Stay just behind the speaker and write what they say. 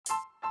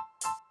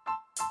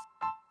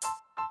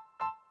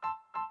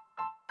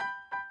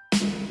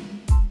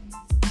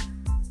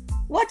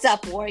What's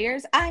up,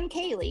 Warriors? I'm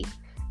Kaylee,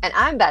 And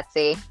I'm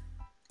Betsy.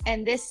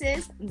 and this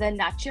is the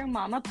Not Your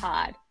Mama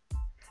Pod.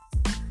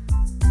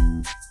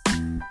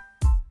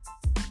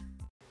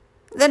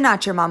 The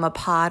Not Your Mama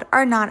Pod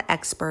are not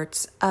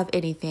experts of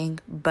anything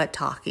but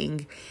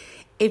talking.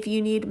 If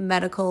you need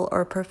medical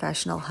or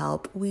professional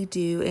help, we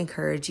do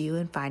encourage you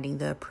in finding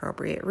the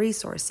appropriate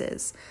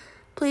resources.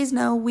 Please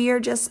know we are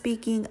just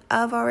speaking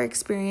of our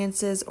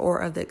experiences or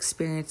of the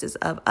experiences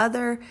of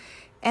other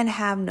and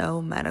have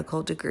no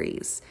medical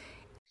degrees.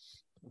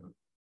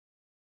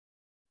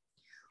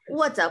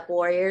 What's up,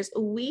 Warriors?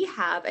 We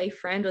have a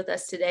friend with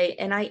us today,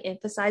 and I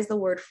emphasize the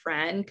word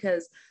friend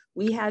because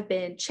we have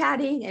been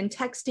chatting and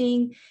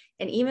texting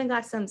and even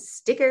got some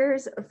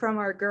stickers from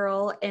our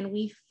girl, and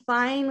we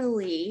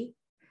finally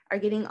are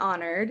getting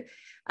honored,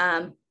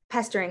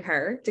 pestering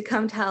her to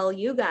come tell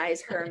you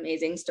guys her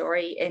amazing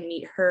story and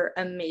meet her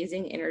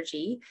amazing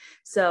energy.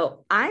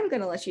 So I'm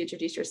going to let you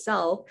introduce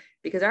yourself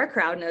because our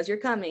crowd knows you're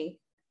coming.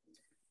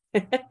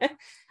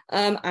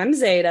 I'm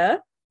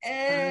Zeta,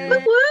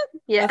 And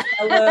Yeah.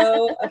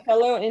 a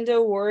fellow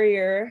Indo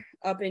warrior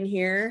up in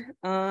here.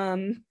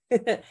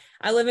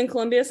 I live in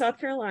Columbia, South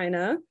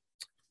Carolina,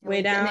 way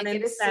we down didn't in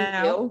get the to see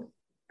south. you.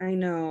 I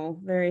know,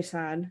 very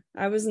sad.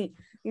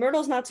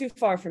 Myrtle's not too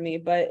far from me,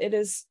 but it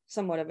is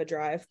somewhat of a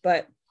drive.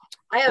 But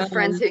I have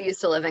friends who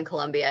used to live in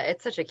Columbia.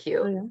 It's such a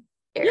cute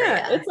area.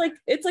 yeah,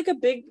 it's like a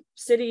big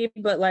city,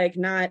 but like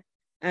not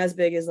as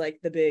big as like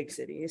the big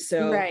cities.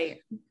 So Right.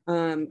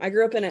 I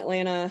grew up in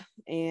Atlanta,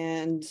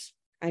 and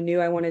I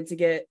knew I wanted to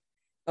get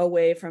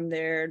away from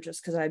there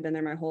just because I'd been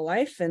there my whole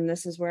life, and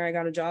this is where I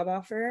got a job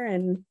offer,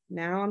 and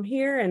now I'm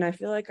here and I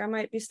feel like I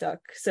might be stuck.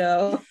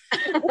 So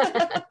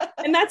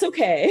and that's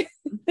okay.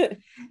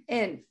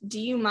 And do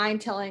you mind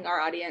telling our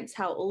audience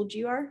how old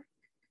you are?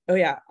 Oh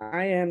yeah,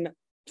 I am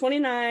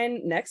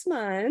 29 next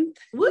month.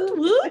 Woot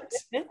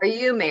woot. Are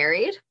you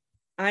married?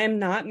 I am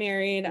not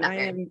married. Not I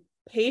married. am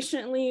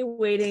patiently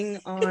waiting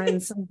on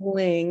some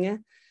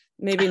bling.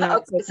 Maybe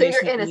not so So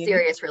you're in a patiently.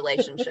 serious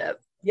relationship.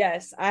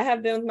 Yes, I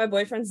have been with my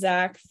boyfriend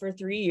Zach for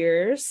 3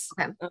 years.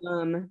 Okay.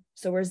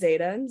 So we're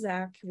Zeta and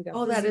Zach. We got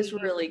Oh, the that is Z.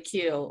 really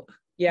cute.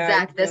 Yeah.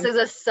 Zach, this is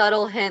a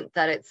subtle hint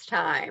that it's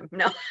time.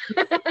 No.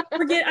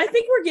 I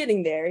think we're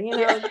getting there,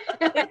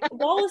 the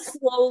ball is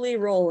slowly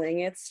rolling.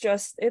 It's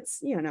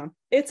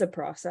a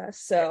process.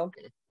 So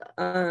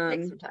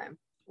Take some time.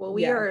 Well,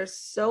 we Yeah. are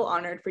so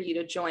honored for you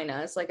to join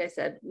us. Like I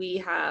said, we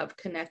have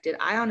connected.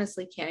 I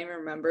honestly can't even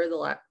remember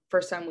the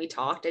first time we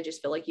talked. I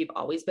just feel like you've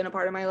always been a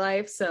part of my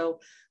life. So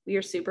we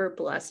are super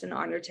blessed and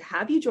honored to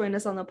have you join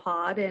us on the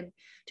pod and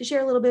to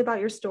share a little bit about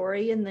your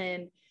story. And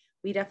then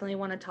we definitely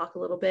want to talk a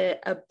little bit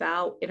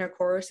about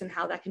intercourse and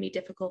how that can be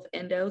difficult with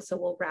endo. So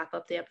we'll wrap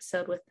up the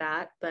episode with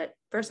that. But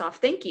first off,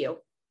 thank you.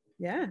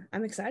 Yeah,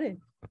 I'm excited.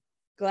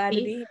 Glad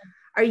to be here.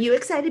 Are you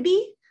excited,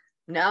 B?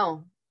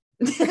 No.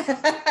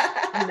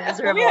 Tell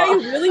Miserable. me how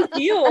you really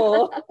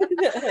feel.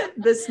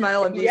 The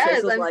smile on B's Yes,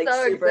 face was I'm like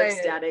so super excited.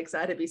 ecstatic. So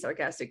I had to be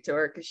sarcastic to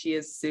her because she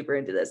is super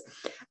into this.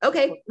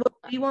 Okay, well,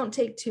 we won't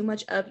take too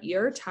much of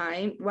your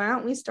time. Why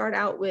don't we start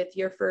out with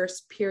your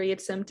first period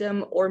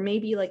symptom, or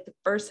maybe like the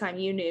first time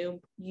you knew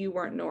you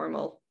weren't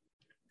normal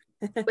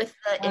with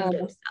the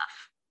endo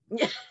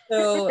stuff.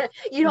 So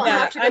You don't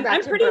have to go back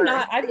I'm to pretty birth.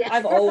 not.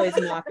 I've always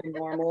not been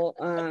normal.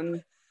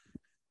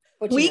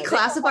 But, We they call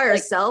classify it, like,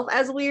 ourselves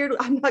as weird.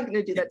 I'm not going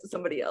to do that to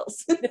somebody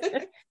else.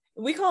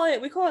 we call it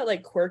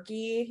like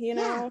quirky,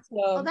 Yeah. So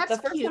Oh, that's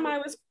the first cute.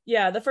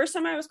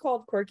 time I was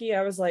called quirky,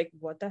 I was like,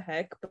 what the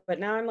heck? But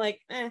now I'm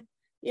like,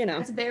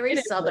 That's very it is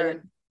what it southern.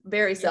 is.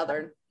 Very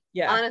southern.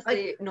 Yeah.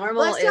 Honestly,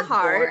 normal bless your is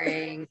heart.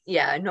 boring.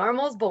 Yeah,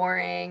 normal's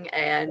boring,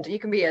 and you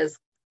can be as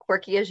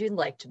quirky as you'd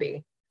like to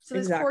be. So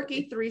this Exactly.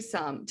 quirky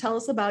threesome. Tell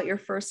us about your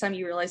first time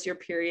you realized your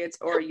periods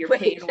or your Wait.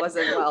 pain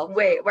wasn't well.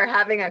 Wait, we're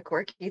having a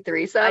quirky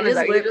threesome? I Is just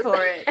that what went you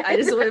for it. I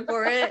just went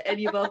for it, and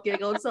you both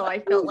giggled. So I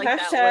felt like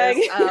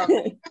that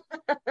was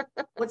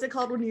what's it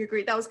called when you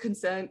agree? That was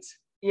consent.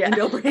 Yeah.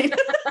 Endo brain.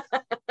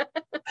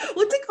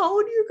 What's it called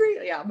when you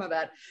agree? Yeah, my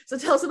bad. So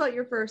tell us about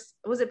your first.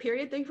 Was it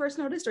period thing first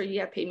noticed, or you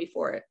have paid me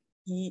for it?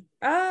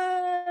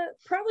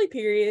 Probably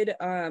period.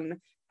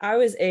 I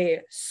was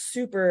a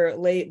super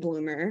late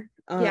bloomer.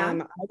 Yeah.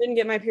 I didn't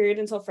get my period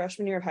until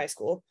freshman year of high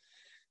school.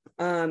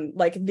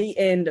 Like the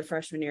end of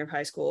freshman year of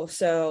high school.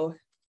 So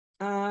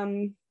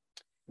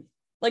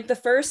like the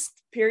first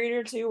period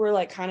or two were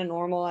like kind of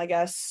normal, I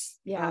guess.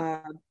 Yeah.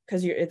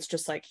 Because it's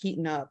just like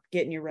heating up,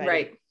 getting you ready.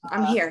 Right.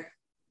 I'm here.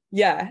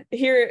 Yeah,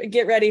 here,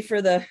 get ready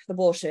for the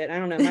bullshit. I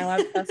don't know. Am I allowed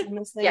to cuss on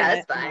this thing? Yeah,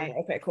 that's fine.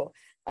 Okay, cool.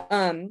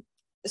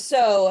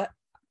 So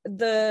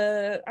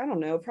I don't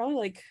know, probably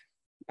like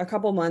a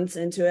couple months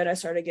into it, I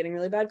started getting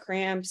really bad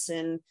cramps,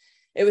 and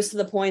it was to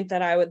the point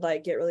that I would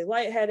like get really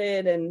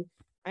lightheaded, and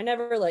I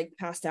never like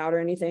passed out or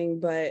anything,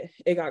 but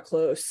it got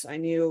close. I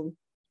knew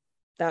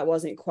that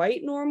wasn't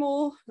quite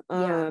normal.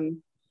 Yeah.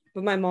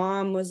 But my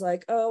mom was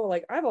like, oh,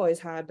 like I've always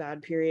had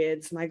bad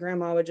periods. My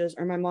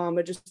mom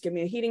would just give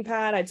me a heating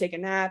pad. I'd take a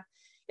nap.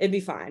 It'd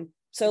be fine.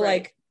 So Right.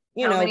 like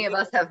you How know, many of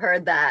us have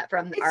heard that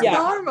from It's our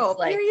normal. moms?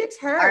 Like Periods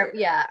hurt.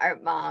 our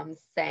moms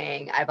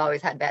saying, I've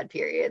always had bad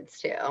periods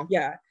too.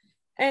 yeah.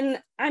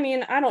 And I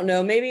mean, I don't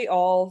know, maybe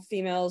all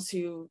females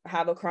who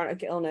have a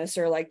chronic illness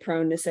are like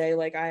prone to say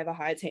like I have a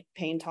high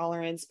pain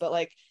tolerance, but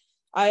like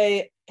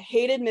I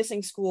hated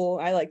missing school.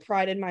 I like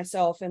prided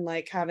myself in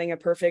like having a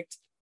perfect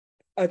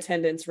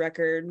attendance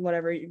record,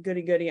 whatever,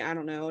 goody, I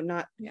don't know,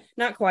 not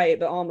quite,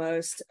 but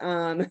almost.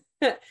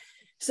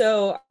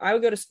 So I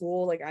would go to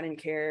school, like I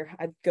didn't care.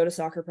 I'd go to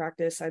soccer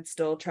practice, I'd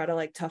still try to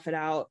like tough it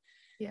out.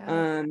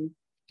 Yeah.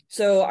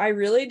 So I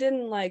really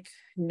didn't like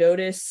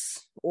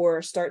notice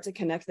or start to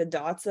connect the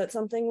dots that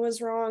something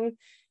was wrong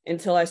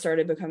until I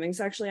started becoming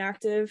sexually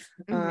active,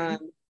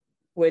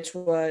 which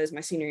was my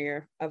senior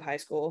year of high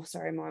school.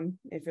 Sorry, Mom,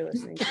 if you're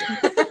listening.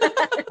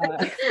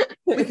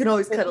 We can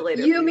always cut it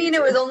later. You mean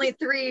it was only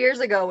 3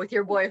 years ago with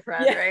your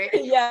boyfriend, yeah, right?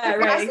 Yeah,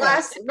 right.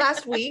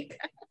 Last week.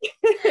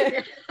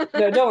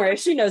 No, don't worry,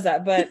 she knows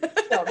that. But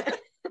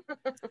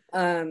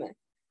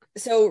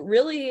so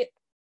really,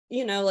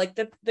 you know, like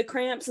the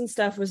cramps and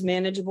stuff was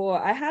manageable.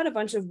 I had a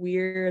bunch of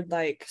weird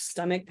like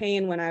stomach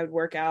pain when I would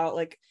work out.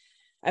 Like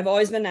I've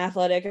always been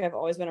athletic, I've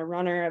always been a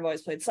runner, I've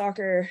always played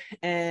soccer,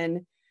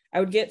 and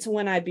I would get to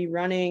when I'd be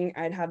running,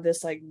 I'd have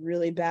this like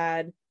really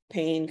bad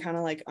pain kind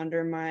of like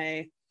under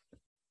my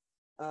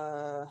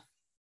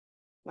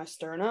my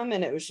sternum,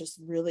 and it was just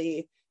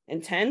really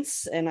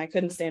intense and I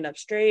couldn't stand up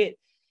straight.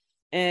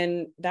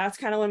 And that's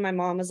kind of when my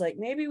mom was like,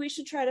 maybe we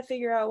should try to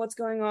figure out what's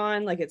going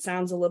on. Like it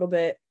sounds a little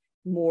bit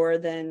more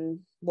than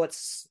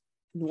what's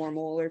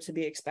normal or to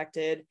be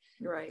expected.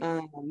 Right.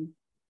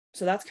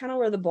 So that's kind of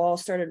where the ball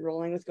started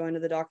rolling with going to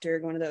the doctor,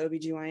 going to the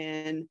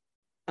OBGYN.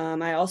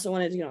 I also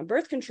wanted to get on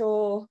birth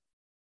control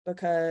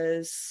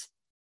because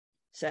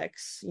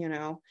sex, you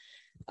know.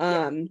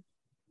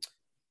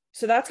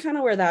 So that's kind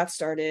of where that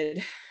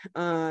started.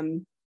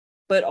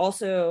 But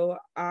also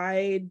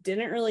I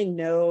didn't really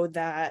know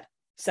that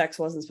sex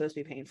wasn't supposed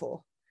to be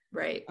painful.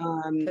 Right.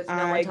 Because no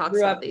I one talks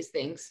grew about up these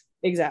things.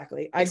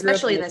 Exactly.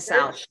 Especially in the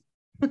South.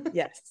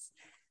 Yes.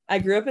 I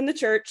grew up in the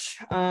church.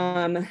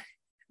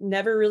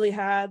 Never really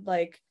had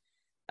like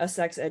a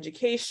sex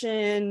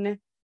education.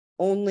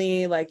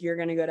 Only like you're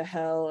gonna go to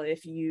hell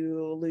if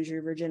you lose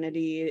your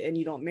virginity and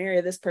you don't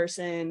marry this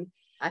person.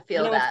 I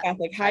feel that.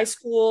 Catholic high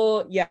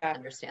school, I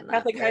understand that.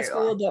 Catholic high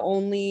school, the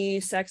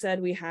only sex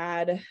ed we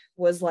had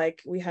was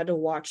like we had to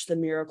watch The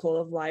Miracle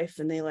of Life,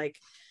 and they like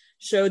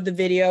showed the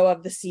video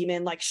of the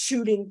semen like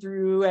shooting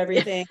through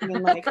everything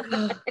and like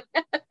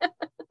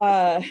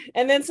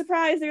and then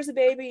surprise, there's a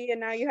baby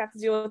and now you have to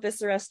deal with this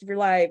the rest of your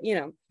life, you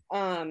know.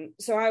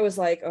 So I was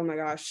like, oh my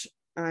gosh,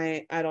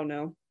 I don't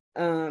know.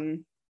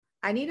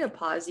 I need to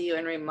pause you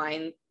and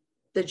remind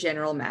the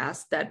general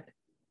mass that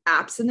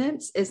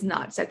abstinence is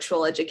not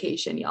sexual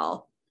education,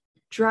 y'all.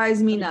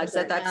 Drives me nuts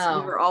that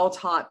we were all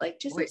taught like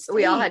just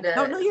we all had to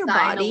don't know your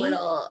sign body. a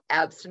little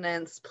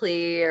abstinence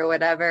plea or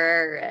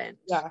whatever, and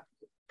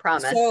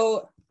promise.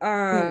 So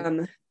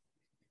and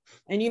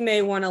you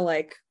may want to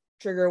like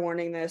trigger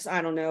warning this,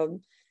 I don't know,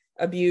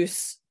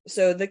 abuse.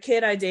 So the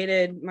kid I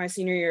dated my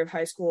senior year of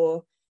high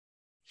school,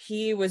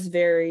 he was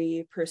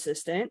very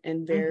persistent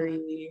and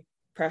very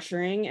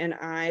pressuring, and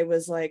I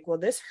was like, well,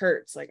 this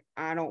hurts, like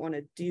I don't want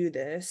to do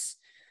this.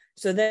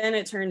 So then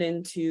it turned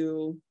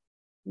into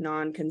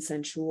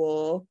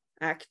non-consensual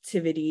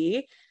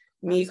activity,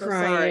 me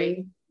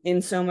crying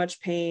in so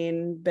much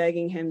pain,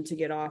 begging him to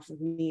get off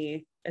of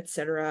me,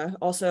 etc.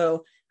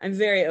 Also, I'm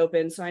very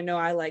open, so I know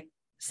I like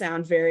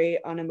sound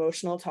very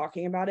unemotional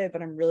talking about it,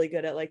 but I'm really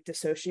good at like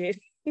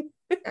dissociating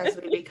as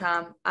we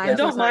become. I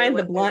don't mind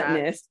the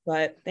bluntness,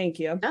 but thank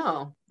you.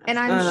 No. And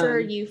I'm sure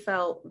you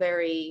felt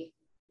very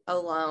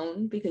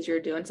alone because you're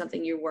doing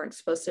something you weren't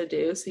supposed to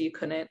do, so you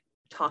couldn't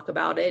talk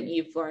about it.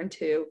 You've learned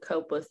to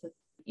cope with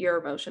your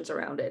emotions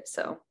around it.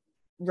 So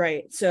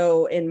right.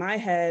 So in my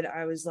head,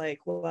 I was like,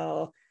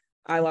 well,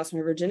 I lost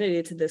my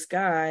virginity to this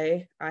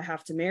guy. I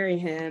have to marry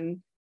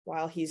him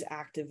while he's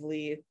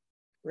actively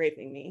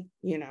raping me,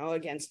 you know,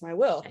 against my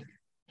will. I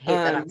hate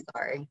that. I'm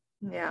sorry.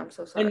 Yeah, I'm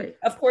so sorry. And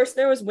of course,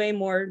 there was way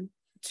more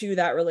to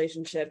that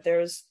relationship. There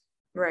was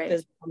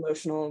physical,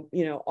 emotional,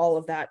 you know, all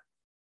of that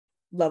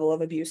level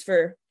of abuse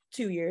for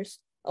 2 years,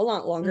 a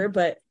lot longer.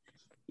 But,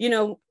 you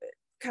know,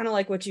 kind of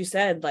like what you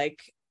said, like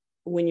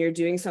when you're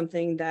doing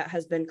something that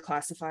has been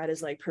classified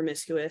as like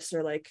promiscuous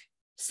or like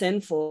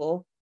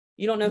sinful,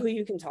 you don't know who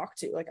you can talk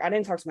to. Like I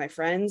didn't talk to my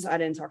friends. I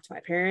didn't talk to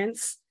my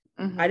parents.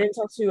 I didn't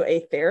talk to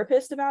a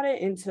therapist about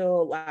it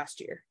until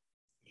last year.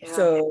 Yeah.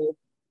 So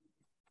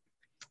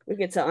we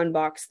get to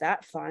unbox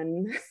that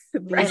fun.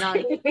 Right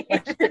on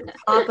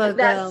top of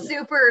that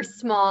super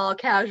small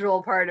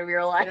casual part of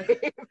your life.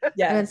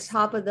 Yeah. And on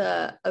top of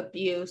the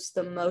abuse,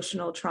 the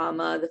emotional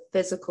trauma, the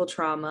physical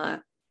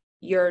trauma,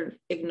 you're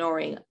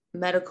ignoring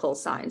medical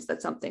signs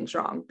that something's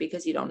wrong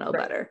because you don't know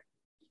better.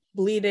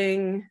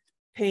 Bleeding,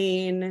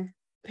 pain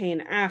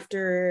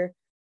after,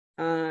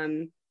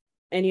 and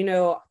you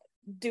know,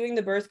 doing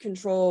the birth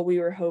control we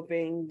were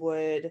hoping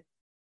would,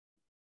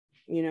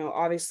 you know,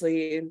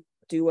 obviously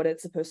do what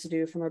it's supposed to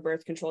do from a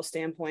birth control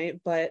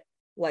standpoint, but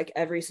like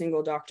every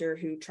single doctor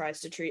who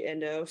tries to treat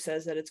endo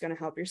says that it's going to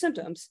help your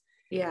symptoms.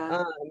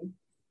 Yeah.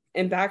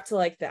 And back to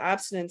like the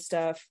abstinence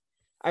stuff,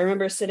 I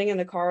remember sitting in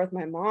the car with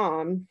my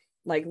mom,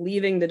 like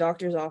leaving the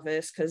doctor's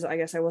office because I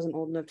guess I wasn't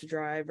old enough to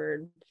drive,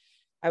 or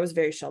I was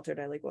very sheltered.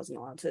 I like wasn't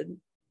allowed to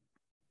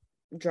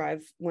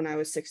drive when I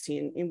was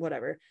 16 and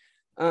whatever.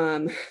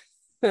 I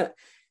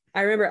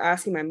remember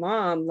asking my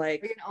mom,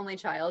 like, Are you an only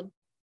child?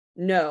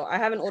 no, I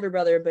have an older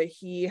brother, but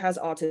he has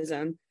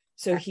autism.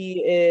 So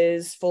he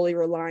is fully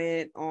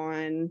reliant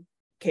on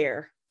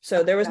care.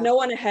 So there was no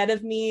one ahead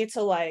of me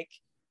to like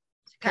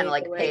kind of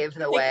like pave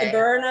the take way. the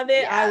burn of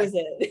it. Yeah. I was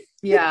it.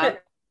 Yeah.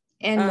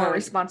 And more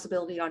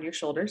responsibility on your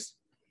shoulders.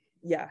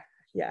 Yeah.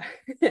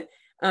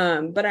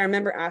 But I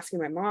remember asking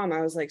my mom,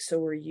 I was like, so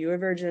were you a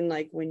virgin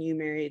like when you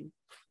married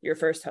your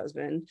first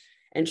husband?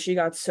 And she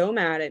got so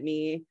mad at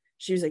me.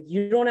 She was like,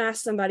 you don't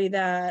ask somebody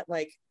that.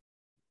 Like,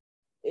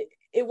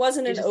 it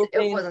wasn't an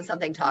open, it wasn't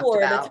something talked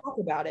about. To talk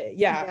about it.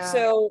 Yeah.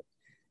 So,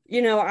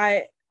 you know,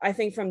 I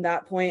think from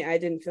that point, I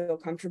didn't feel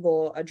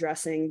comfortable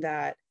addressing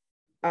that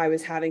I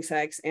was having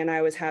sex and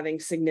I was having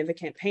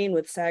significant pain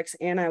with sex,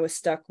 and I was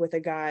stuck with a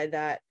guy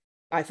that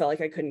I felt like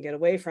I couldn't get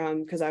away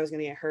from because I was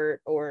going to get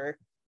hurt or,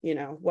 you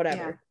know,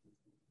 whatever.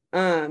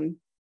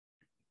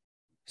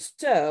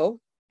 So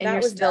and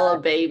you're still a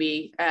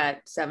baby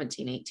at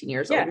 17, 18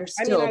 years old. You're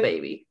still a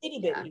baby. Itty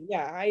bitty.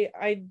 Yeah.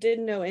 I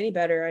didn't know any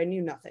better. I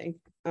knew nothing.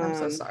 I'm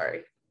so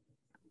sorry.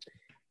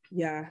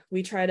 Yeah.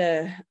 We try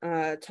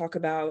to talk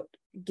about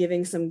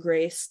giving some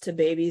grace to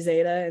baby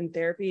Zeta in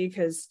therapy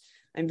because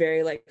I'm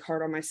very like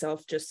hard on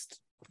myself just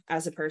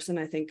as a person.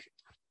 I think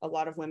a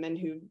lot of women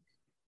who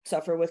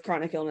suffer with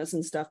chronic illness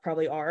and stuff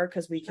probably are,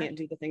 because we can't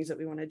do the things that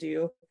we want to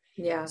do.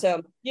 Yeah.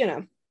 So, you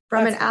know,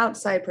 from an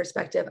outside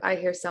perspective, I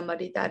hear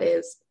somebody that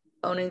is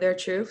owning their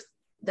truth,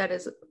 that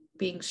is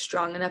being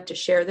strong enough to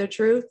share their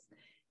truth,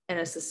 and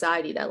a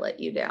society that let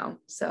you down.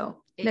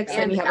 So next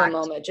time you have a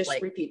moment, just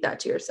like, repeat that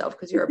to yourself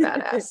because you're a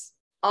badass.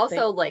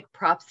 Also, like,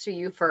 props to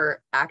you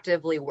for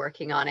actively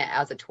working on it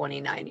as a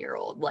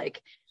 29-year-old.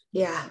 Like,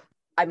 yeah.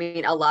 I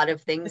mean, a lot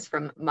of things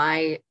from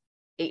my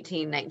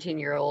 18,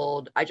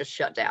 19-year-old, I just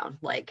shut down.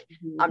 Like,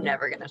 I'm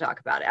never going to talk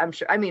about it. I'm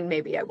sure. I mean,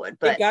 maybe I would,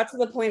 but it got to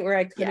the point where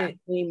I couldn't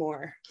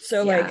anymore.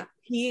 So like,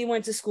 he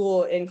went to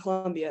school in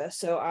Columbia.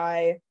 So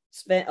I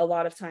spent a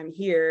lot of time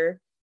here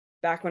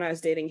back when I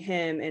was dating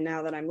him. And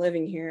now that I'm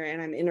living here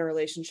and I'm in a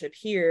relationship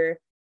here,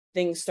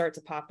 things start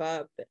to pop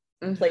up.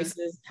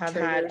 Places have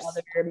had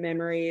other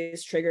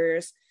memories,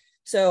 triggers.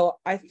 So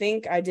I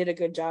think I did a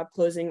good job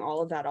closing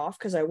all of that off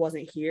because I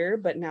wasn't here.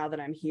 But now that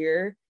I'm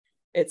here,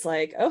 it's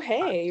like, oh,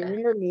 hey,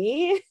 remember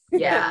me?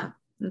 Yeah.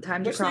 And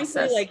time to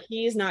process. Like,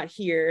 he's not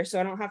here, so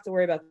I don't have to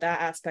worry about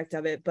that aspect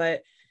of it.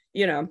 But,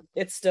 you know,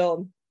 it's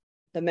still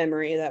the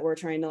memory that we're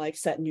trying to like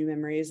set new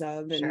memories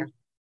of and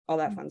all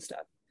that fun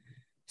stuff.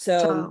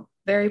 So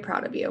very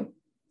proud of you.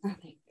 Oh,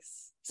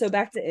 thanks. So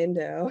back to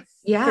endo.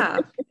 Yeah.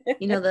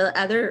 You know, the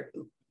other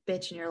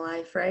bitch in your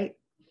life, right?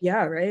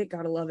 Yeah, right.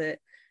 Gotta love it.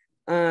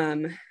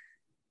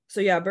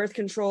 So yeah, birth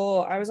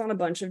control. I was on a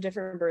bunch of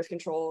different birth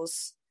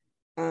controls.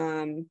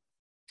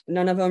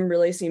 None of them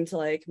really seemed to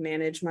like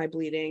manage my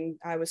bleeding.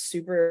 I was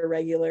super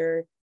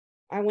irregular.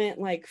 I went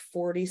like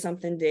 40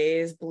 something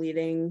days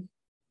bleeding,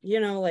 you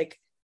know, like,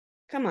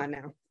 come on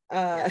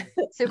now.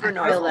 Super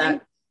normal.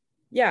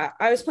 Yeah,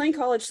 I was playing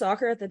college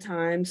soccer at the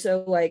time.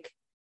 So like,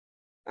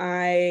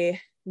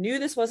 I knew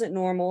this wasn't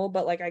normal,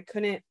 but like, I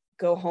couldn't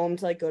go home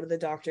to like go to the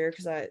doctor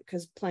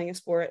because playing a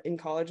sport in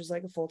college is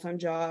like a full-time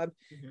job.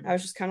 I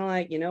was just kind of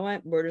like, you know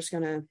what, we're just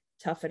gonna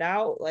tough it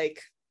out.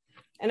 Like,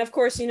 and of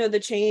course, you know, the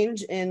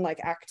change in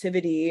like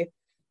activity,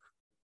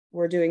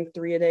 we're doing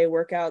 3-a-day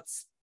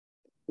workouts,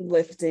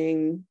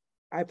 lifting.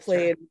 I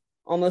played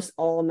almost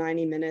all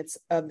 90 minutes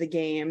of the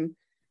game.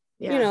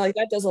 You know, like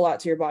that does a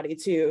lot to your body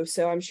too.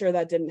 So I'm sure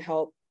that didn't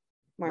help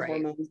my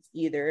hormones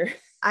either.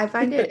 I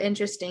find it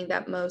interesting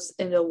that most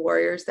endo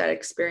warriors that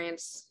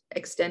experience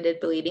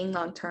extended bleeding,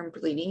 long-term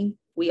bleeding,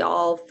 we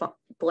all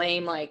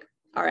blame like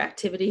our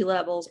activity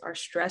levels, our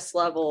stress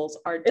levels,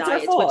 our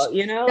diets, which,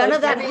 you know, none like,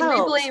 of that helps,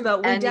 we blame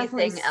but we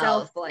definitely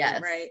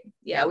self-blame, right?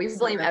 Yeah, we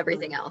blame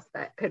everything else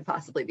that could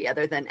possibly be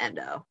other than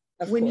endo.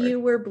 When you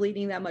were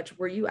bleeding that much,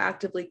 were you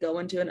actively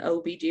going to an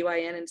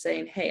OBGYN and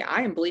saying, hey, I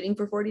am bleeding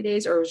for 40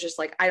 days? Or it was just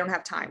like, I don't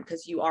have time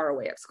because you are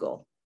away at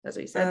school? That's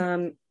what you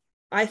said.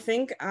 I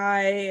think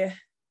I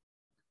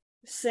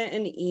sent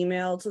an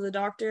email to the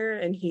doctor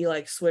and he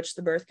like switched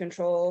the birth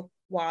control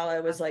while I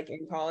was like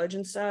in college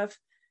and stuff.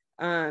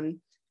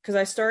 Because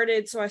I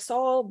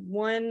saw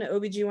one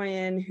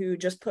OBGYN who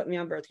just put me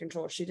on birth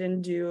control. She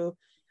didn't do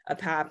a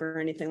PAP or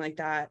anything like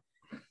that.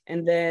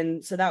 And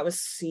then, so that was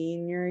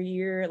senior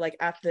year, like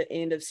at the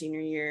end of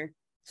senior year.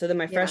 So then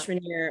my freshman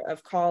year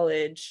of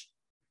college,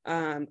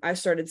 I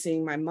started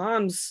seeing my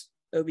mom's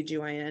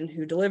OBGYN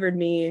who delivered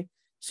me.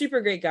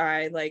 Super great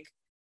guy. Like,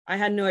 I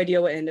had no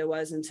idea what endo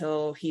was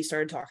until he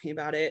started talking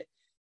about it.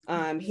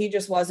 He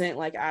just wasn't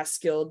like as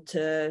skilled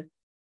to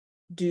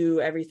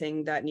do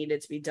everything that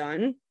needed to be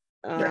done.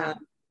 But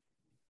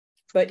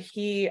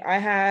I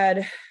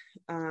had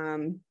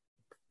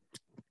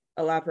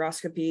a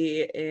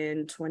laparoscopy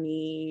in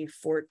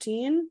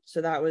 2014.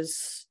 So that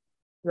was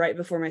right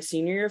before my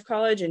senior year of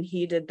college. And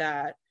he did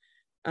that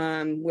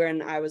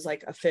when I was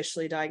like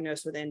officially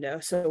diagnosed with endo.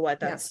 So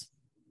that's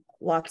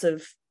lots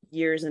of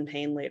years in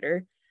pain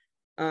later.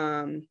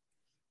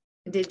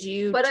 Did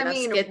you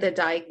get the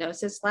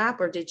diagnosis lap,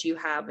 or did you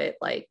have it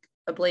like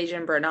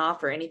ablation, burn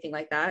off, or anything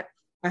like that?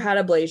 I had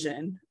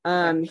ablation.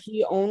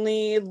 He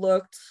only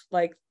looked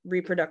like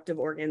reproductive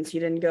organs. He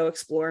didn't go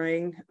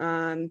exploring.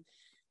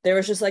 There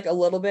was just like a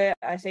little bit.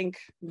 I think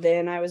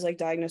then I was like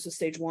diagnosed with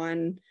stage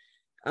 1.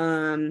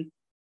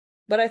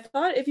 But I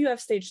thought if you have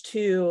stage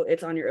 2,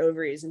 it's on your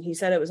ovaries, and he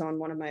said it was on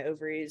one of my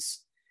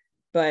ovaries.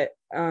 But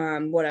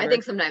whatever. I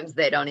think sometimes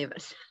they don't even.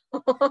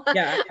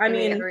 Yeah, I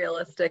mean,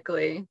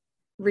 realistically,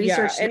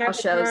 research now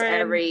shows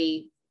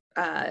everybody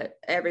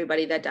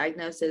that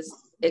diagnoses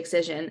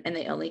excision, and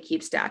they only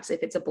keep stacks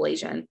if it's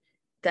ablation.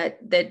 That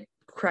the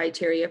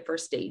criteria for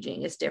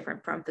staging is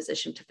different from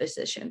physician to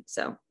physician.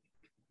 So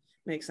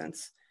makes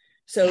sense.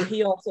 So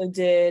he also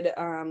did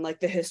like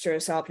the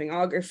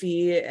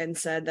hysterosalpingography and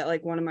said that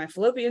like one of my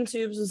fallopian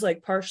tubes was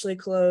like partially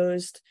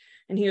closed.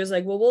 And he was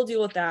like, well, we'll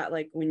deal with that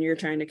like when you're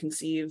trying to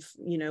conceive,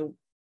 you know,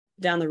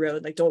 down the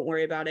road, like don't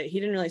worry about it. He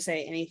didn't really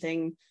say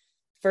anything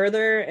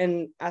further.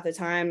 And at the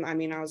time, I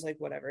mean, I was like,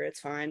 whatever,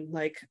 it's fine.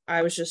 Like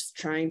I was just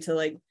trying to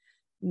like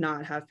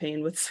not have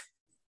pain with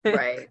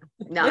right,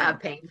 not have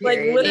pain, like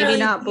maybe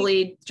not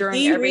bleed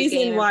during every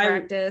game of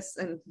practice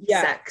and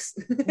sex.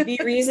 The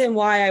reason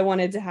why I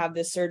wanted to have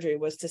this surgery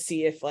was to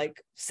see if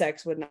like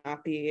sex would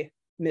not be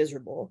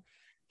miserable.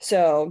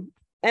 So,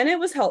 and it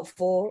was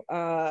helpful.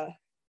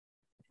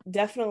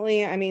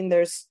 Definitely, I mean,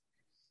 there's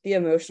the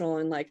emotional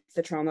and like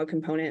the trauma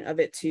component of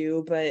it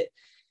too, but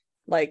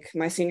like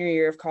my senior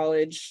year of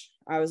college,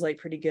 I was like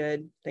pretty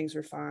good, things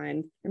were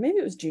fine. Or maybe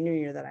it was junior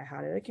year that I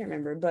had it, I can't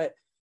remember, but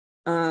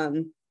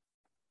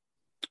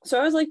so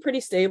I was like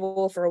pretty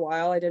stable for a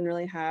while. I didn't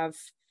really have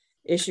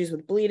issues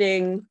with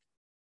bleeding.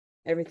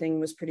 Everything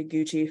was pretty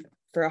Gucci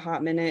for a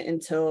hot minute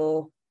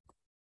until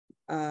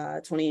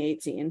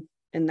 2018,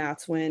 and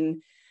that's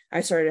when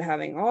I started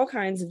having all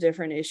kinds of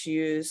different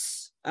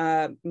issues.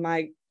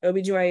 My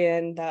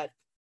OBGYN that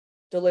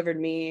delivered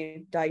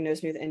me,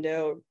 diagnosed me with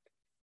endo,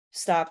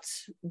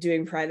 stopped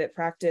doing private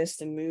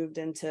practice and moved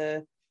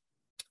into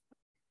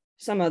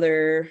some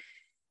other,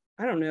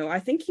 I don't know, I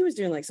think he was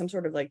doing like some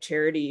sort of like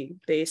charity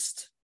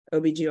based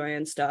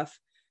OBGYN stuff,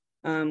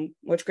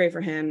 which great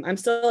for him. I'm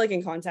still like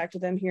in contact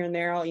with him here and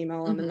there. I'll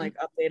email him and like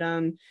update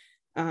him.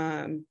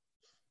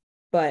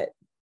 But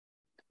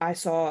I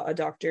saw a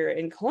doctor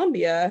in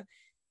Columbia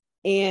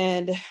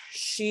and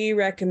she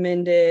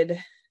recommended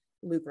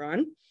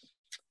Lupron.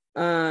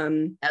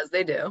 As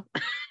they do.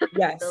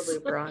 Yes.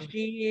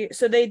 Lupron.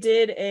 So they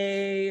did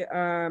a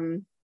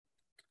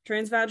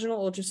transvaginal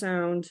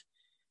ultrasound,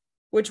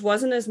 which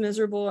wasn't as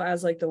miserable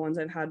as like the ones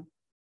I've had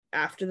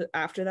after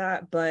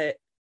that, but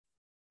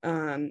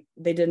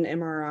they did an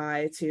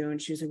MRI too,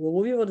 and she was like, well,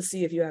 we'll be able to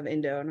see if you have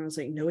endo. And I was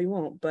like, no, we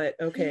won't, but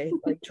okay,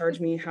 like charge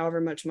me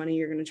however much money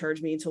you're going to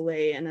charge me to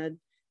lay in a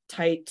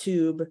tight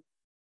tube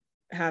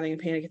having a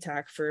panic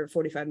attack for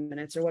 45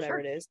 minutes or whatever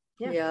it is.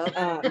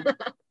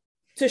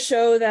 To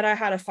show that I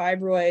had a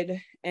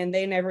fibroid, and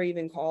they never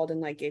even called and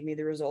like gave me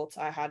the results.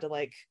 I had to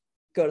like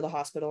go to the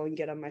hospital and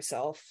get them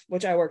myself,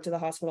 which I worked at the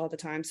hospital at the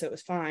time, so it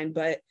was fine.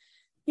 But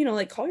you know,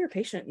 like call your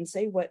patient and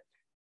say what,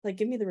 like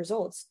give me the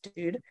results,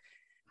 dude.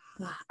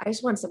 I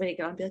just want somebody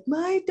to go and be like,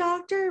 my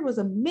doctor was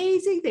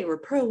amazing. They were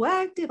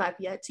proactive. I've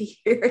yet to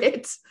hear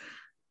it.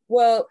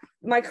 Well,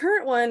 my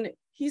current one,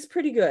 he's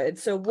pretty good.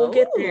 So we'll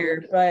get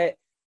there. But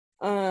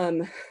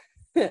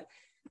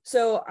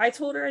so I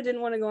told her I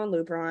didn't want to go on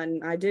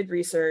Lupron. I did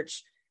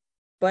research,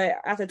 but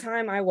at the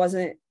time I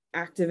wasn't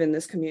active in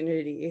this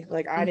community.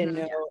 Like I didn't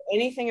know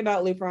anything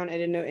about Lupron. I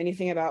didn't know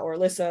anything about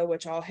Orilissa,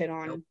 which I'll hit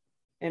on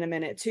in a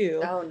minute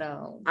too. Oh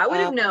no. I would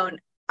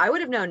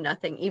have known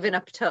nothing even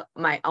up to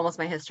my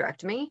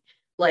hysterectomy.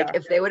 Like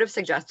if they would have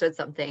suggested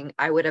something,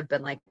 I would have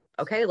been like,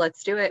 okay,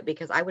 let's do it,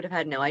 because I would have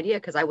had no idea,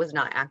 because I was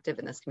not active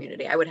in this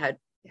community. I would have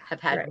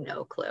had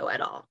no clue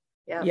at all.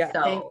 Yeah.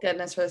 So, thank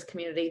goodness for this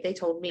community. They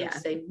told me to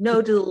say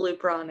no to the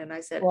Lupron, and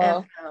I said,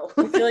 no.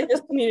 I feel like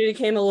this community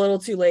came a little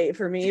too late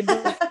for me.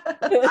 But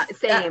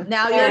same.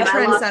 Now you're a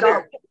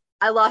trendsetter.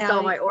 I lost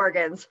all my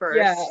organs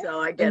first,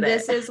 so I get and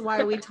this is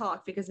why we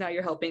talk, because now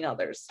you're helping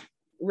others.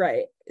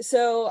 Right.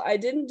 So I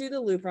didn't do the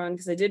Lupron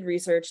because I did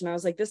research and I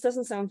was like, this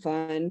doesn't sound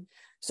fun.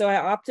 So I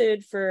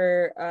opted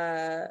for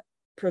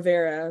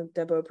Provera,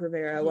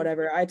 Depo-Provera,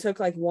 whatever. I took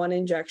like one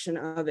injection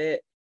of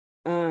it.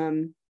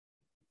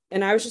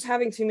 And I was just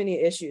having too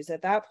many issues.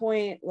 At that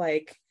point,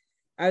 like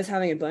I was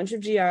having a bunch of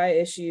GI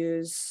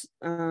issues.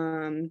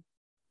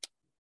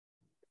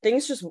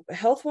 Things just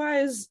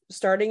health-wise,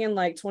 starting in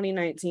like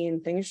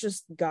 2019, things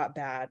just got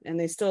bad, and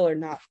they still are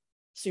not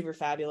super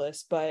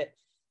fabulous. But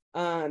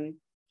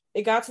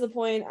it got to the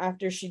point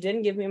after she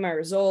didn't give me my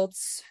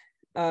results.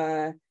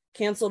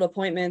 canceled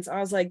appointments. I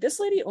was like, this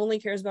lady only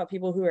cares about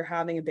people who are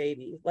having a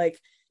baby. Like,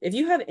 if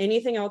you have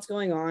anything else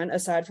going on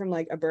aside from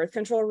like a birth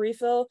control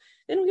refill,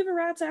 they don't give a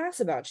rat's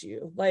ass about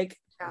you. Like,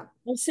 Yeah.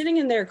 I'm sitting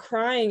in there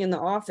crying in the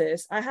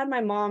office. I had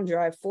my mom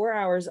drive 4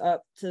 hours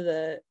up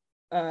to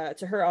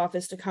her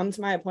office to come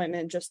to my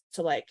appointment just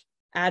to like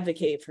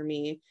advocate for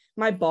me.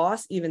 My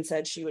boss even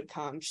said she would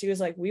come. She was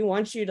like, we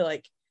want you to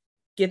like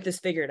get this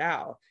figured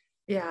out.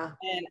 Yeah.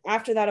 And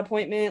after that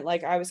appointment,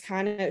 like I was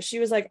she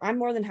was like, I'm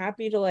more than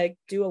happy to like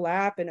do a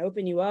lap and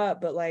open you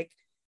up, but like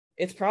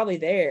it's probably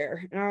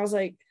there. And I was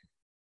like,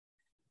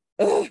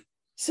 ugh.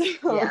 So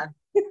Yeah.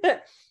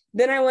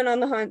 then I went on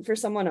the hunt for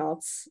someone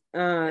else.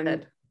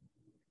 Good.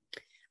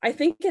 I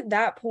think at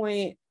that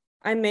point,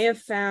 I may have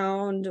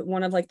found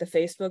one of like the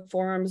Facebook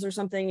forums or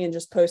something and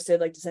just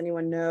posted like, does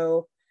anyone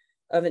know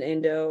of an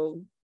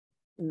endo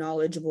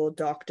knowledgeable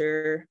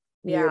doctor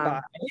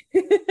nearby?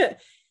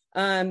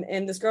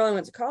 And this girl I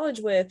went to college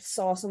with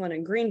saw someone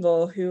in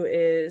Greenville who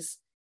is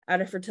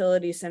at a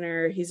fertility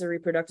center. He's a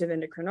reproductive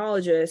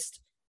endocrinologist,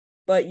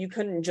 but you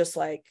couldn't just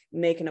like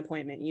make an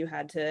appointment. You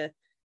had to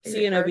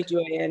see an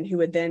OBGYN who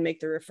would then make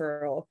the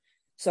referral.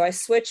 So I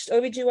switched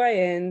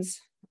OBGYNs.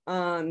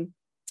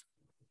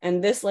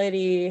 And this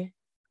lady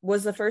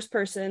was the first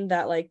person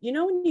that like, you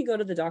know, when you go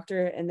to the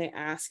doctor and they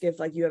ask if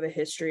like you have a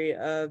history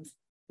of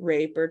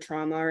rape or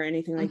trauma or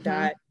anything like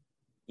that,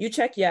 you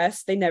check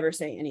yes, they never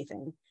say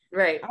anything.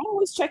 Right. I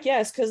always check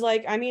yes, because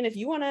like, I mean, if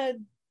you want to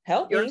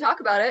help You me, want to talk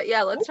about it?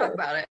 Yeah, let's talk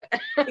about it.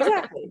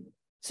 Exactly.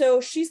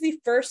 So she's the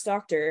first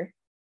doctor.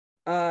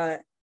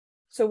 So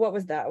what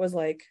was that? It was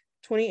like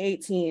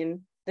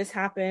 2018. This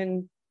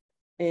happened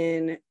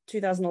in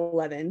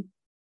 2011.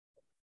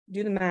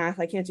 Do the math.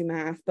 I can't do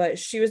math, but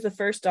she was the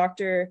first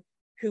doctor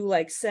who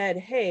like said,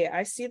 hey,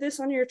 I see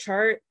this on your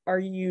chart. Are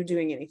you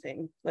doing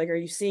anything? Like, are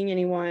you seeing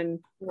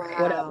anyone?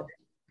 Wow. Whatever.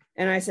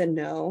 And I said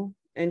no.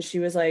 And she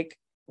was like,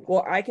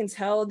 well, I can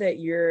tell that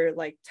you're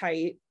like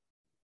tight,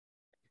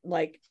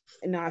 like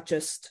not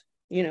just,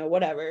 you know,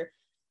 whatever.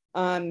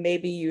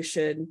 Maybe you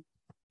should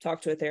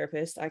talk to a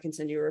therapist. I can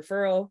send you a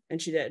referral.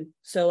 And she did.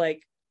 So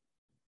like,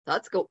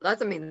 that's cool.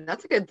 That's a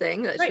good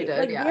thing that she did.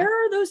 Like, yeah. where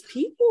are those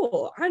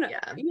people? I don't know.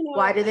 Yeah. You know,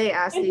 Why do they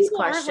ask these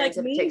questions like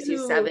if it takes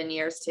you 7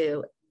 years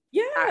to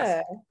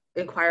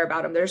inquire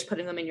about them? They're just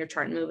putting them in your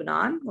chart and moving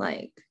on.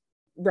 Like,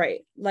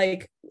 right.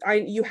 Like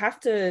you have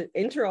to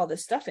enter all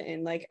this stuff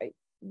in, like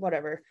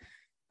whatever.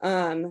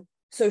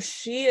 So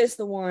she is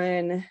the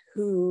one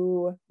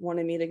who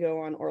wanted me to go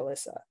on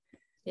Orlissa.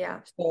 Yeah.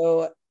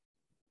 So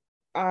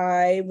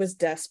I was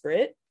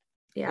desperate.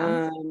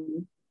 Yeah.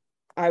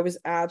 I was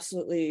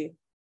absolutely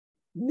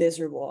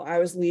miserable. I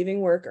was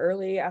leaving work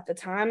early. At the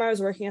time I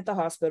was working at the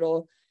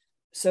hospital.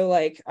 So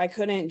like I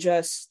couldn't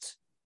just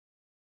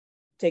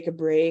take a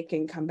break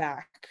and come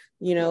back.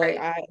 You know, Right.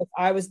 like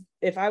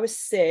if I was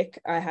sick,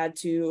 I had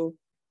to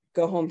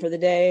go home for the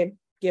day,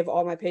 give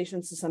all my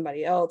patients to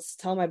somebody else,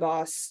 tell my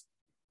boss,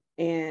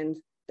 and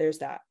there's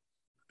that.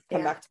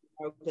 Come back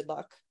tomorrow, good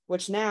luck.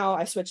 Which now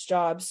I switched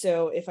jobs.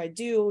 So if I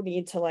do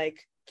need to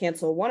like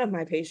cancel one of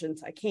my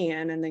patients, I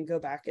can, and then go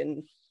back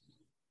and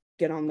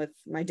get on with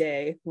my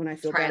day when I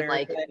feel better. And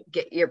like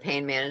get your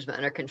pain management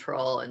under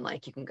control and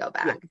like you can go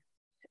back. Yeah.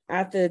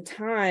 At the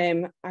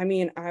time, I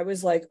mean, I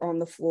was like on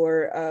the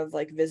floor of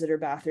like visitor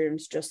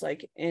bathrooms, just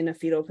like in a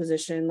fetal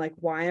position. Like,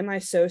 why am I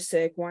so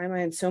sick? Why am I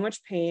in so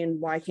much pain?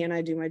 Why can't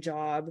I do my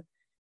job?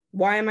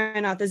 Why am I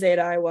not the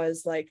Zeta I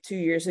was like 2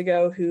 years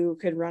ago who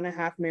could run a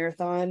half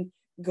marathon,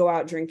 go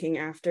out drinking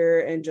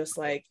after, and just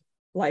like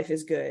life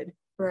is good?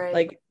 Right.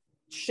 Like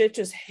shit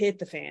just hit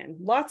the fan.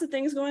 Lots of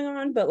things going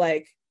on, but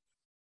like,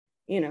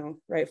 you know,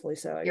 rightfully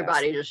so. Your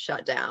body just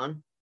shut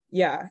down.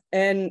 Yeah.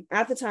 And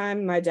at the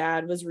time, my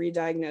dad was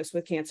re-diagnosed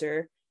with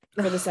cancer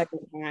for the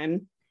second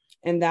time.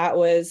 And that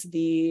was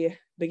the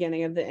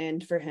beginning of the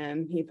end for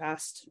him. He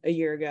passed a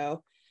year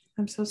ago.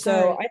 I'm so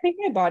sorry. So I think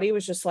my body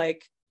was just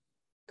like,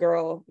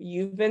 girl,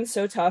 you've been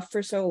so tough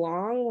for so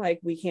long. Like,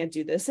 we can't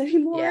do this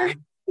anymore.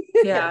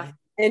 Yeah.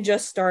 And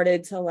just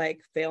started to like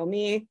fail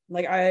me.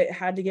 Like I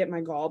had to get my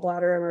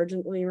gallbladder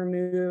emergently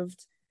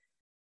removed.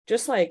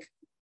 Just like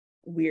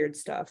weird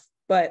stuff.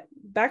 But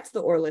back to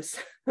the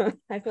Orlissa.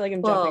 I feel like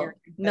I'm jumping around.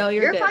 No,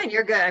 you're fine.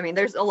 You're good. I mean,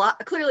 there's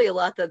clearly a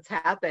lot that's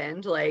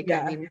happened. Like,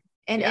 yeah. I mean,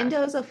 and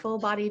endo is a full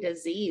body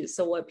disease.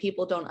 So what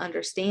people don't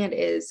understand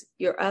is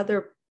your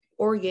other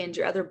organs,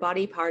 your other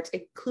body parts,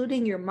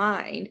 including your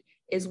mind,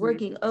 is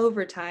working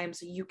overtime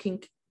so you can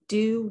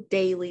do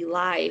daily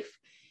life.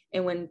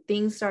 And when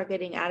things start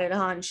getting added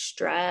on,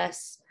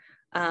 stress,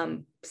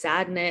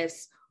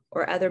 sadness,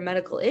 or other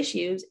medical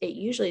issues, it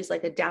usually is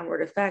like a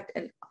downward effect.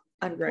 And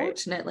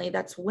unfortunately,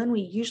 that's when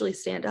we usually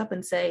stand up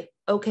and say,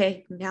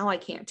 okay, now I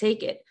can't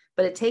take it.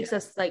 But it takes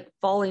us like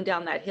falling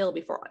down that hill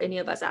before any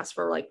of us ask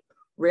for like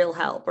real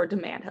help or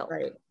demand help.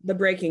 Right. The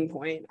breaking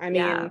point. I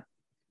mean,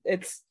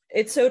 it's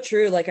so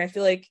true. Like, I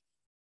feel like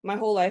my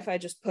whole life, I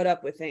just put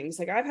up with things.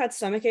 Like I've had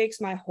stomach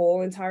aches my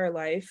whole entire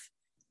life.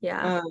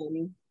 Yeah.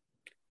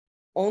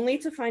 Only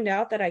to find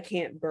out that I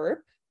can't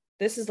burp.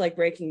 This is like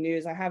breaking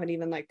news. I haven't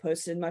even like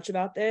posted much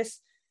about this.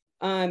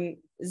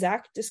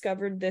 Zach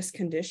discovered this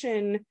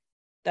condition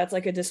that's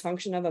like a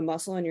dysfunction of a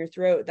muscle in your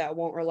throat that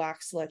won't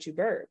relax to let you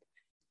burp.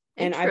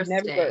 And I've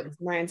never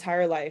burped my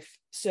entire life.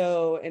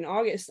 So in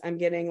August, I'm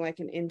getting like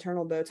an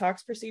internal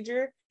Botox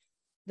procedure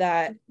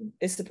that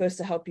is supposed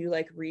to help you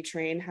like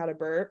retrain how to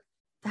burp.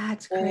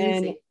 That's crazy.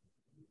 And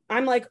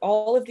I'm like,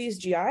 all of these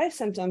GI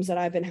symptoms that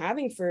I've been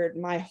having for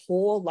my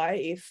whole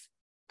life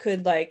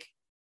could like,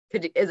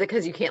 is it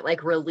because you can't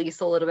like release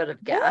a little bit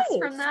of gas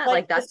from that?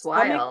 Like that's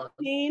wild.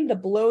 Pain, the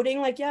bloating,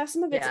 like, yeah,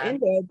 some of it's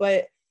endo,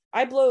 but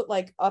I bloat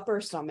like upper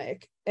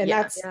stomach, and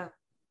that's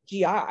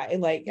GI.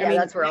 Like, I mean,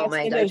 that's where all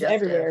my digestive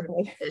everywhere,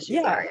 but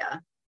issues are. Yeah.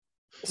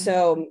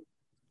 So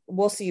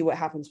we'll see what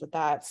happens with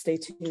that. Stay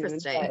tuned.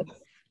 Interesting.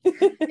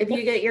 If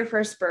you get your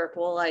first burp,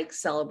 we'll like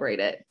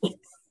celebrate it.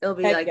 It'll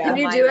be like, can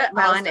you do it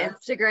on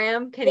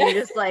Instagram? Can you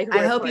just like,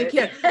 I hope you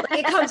can. Like,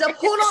 it comes up,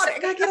 hold on, I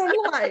gotta get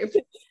on live.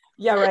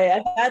 Yeah, right.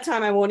 At that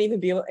time, I won't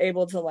even be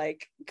able to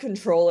like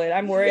control it.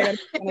 I'm worried I'm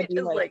gonna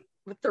be like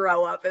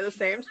throw up at the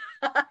same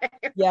time.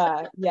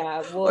 Yeah.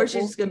 Or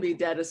she's just gonna be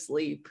dead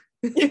asleep.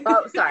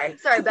 Oh, sorry.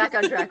 Back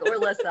on track.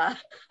 Orlissa.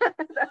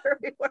 That's where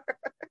we were.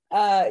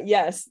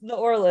 Yes, the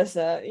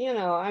Orlissa. You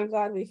know, I'm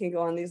glad we can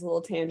go on these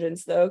little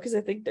tangents though, because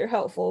I think they're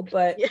helpful.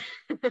 But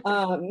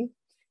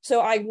so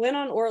I went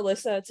on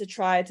Orlissa to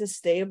try to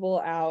stable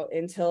out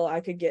until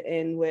I could get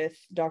in with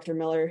Dr.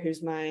 Miller,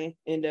 who's my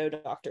endo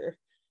doctor.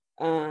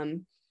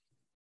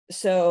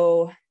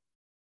 So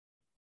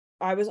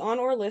I was on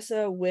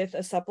Orlissa with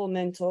a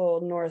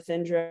supplemental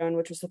norethindrone,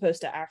 which was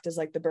supposed to act as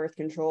like the birth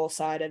control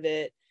side of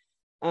it.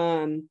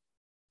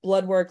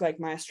 Blood work, like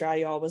my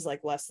estradiol was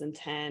like less than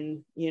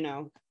 10, you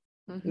know,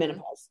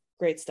 menopause,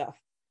 great stuff.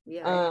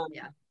 Endo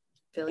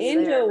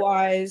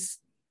wise,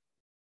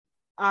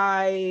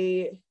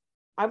 I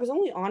was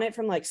only on it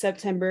from like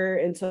September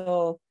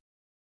until,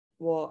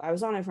 well, I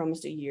was on it for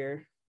almost a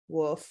year.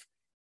 Woof.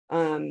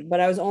 But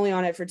I was only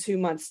on it for 2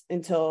 months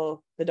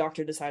until the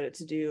doctor decided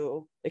to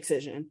do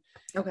excision.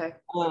 Okay.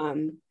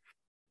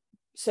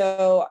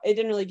 So it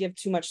didn't really give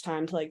too much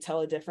time to like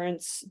tell a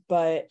difference,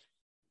 but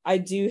I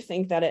do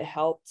think that it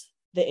helped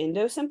the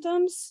endo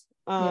symptoms.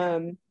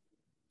 The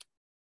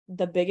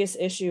biggest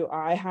issue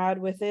I had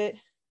with it,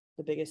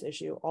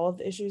 all of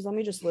the issues, let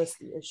me just list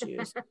the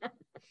issues.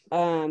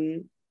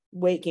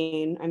 Weight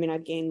gain. I mean,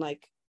 I've gained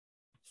like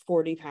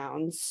 40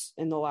 pounds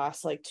in the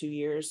last like 2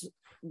 years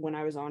when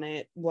I was on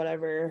it,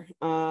 whatever.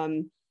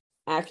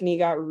 Acne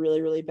got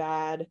really, really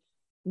bad.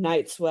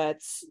 Night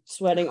sweats,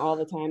 sweating all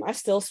the time. I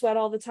still sweat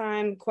all the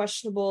time.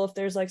 Questionable if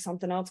there's like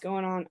something else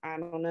going on. I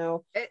don't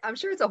know. I'm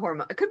sure it's a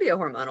hormone. It could be a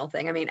hormonal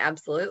thing. I mean,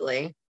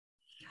 absolutely.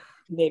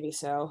 Maybe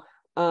so.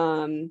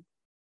 And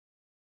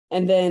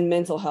then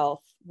mental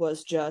health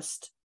was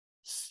just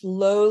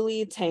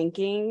slowly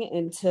tanking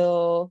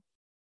until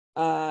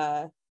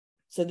so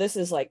this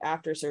is like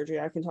after surgery.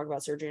 I can talk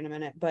about surgery in a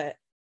minute, but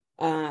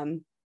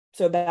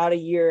so about a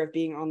year of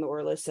being on the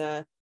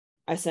Orlissa,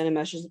 I sent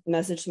a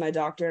message to my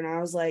doctor, and I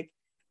was like,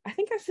 I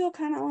think I feel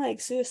kind of like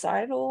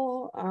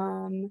suicidal.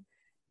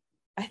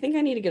 I think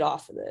I need to get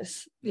off of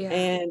this.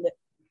 And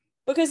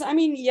because I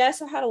mean,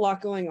 yes, I had a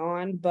lot going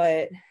on,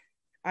 but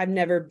I've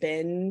never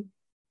been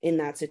in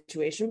that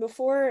situation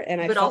before.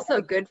 And but also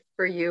like, good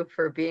for you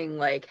for being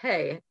like,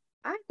 hey,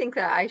 I think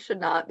that I should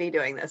not be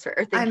doing this or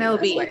thinking I know,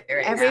 this way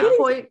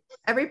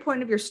every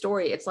point of your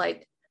story, it's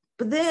like,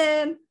 but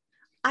then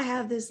I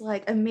have this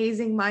like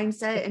amazing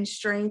mindset and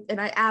strength,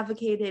 and I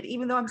advocated,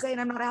 even though I'm saying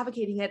I'm not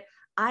advocating it,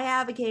 I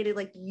advocated.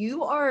 Like,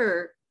 you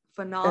are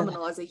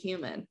phenomenal as a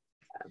human.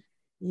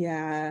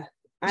 Yeah.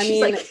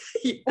 She's like,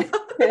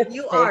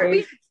 you are.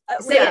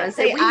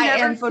 Say I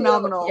am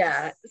phenomenal.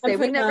 Say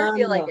we never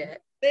feel like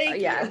it.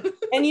 Thank you.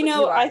 And you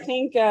know, I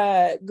think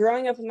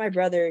growing up with my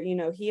brother, you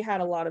know, he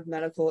had a lot of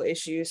medical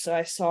issues, so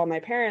I saw my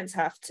parents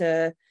have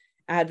to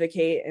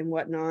advocate and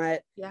whatnot.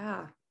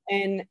 Yeah.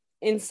 And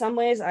in some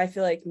ways, I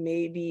feel like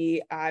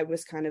maybe I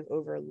was kind of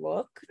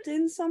overlooked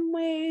in some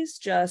ways,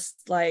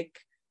 just like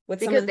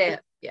with some of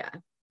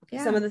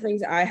the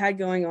things I had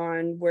going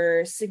on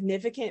were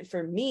significant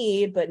for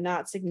me, but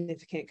not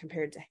significant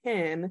compared to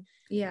him.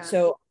 Yeah.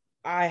 So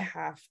I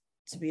have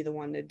to be the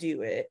one to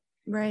do it.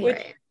 Right.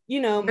 Which, you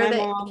know, you're my the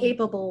mom,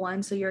 capable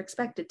one, so you're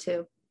expected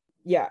to.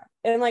 Yeah.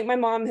 And like my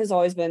mom has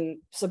always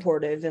been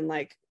supportive and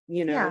like,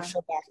 you know,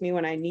 she'll back me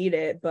when I need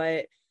it,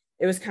 but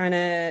it was kind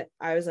of,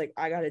 I was like,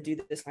 I got to do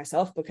this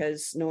myself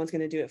because no one's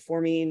going to do it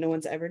for me. No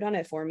one's ever done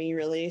it for me,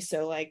 really.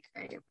 So like,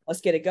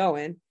 let's get it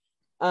going.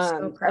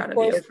 So proud of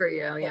you. Good for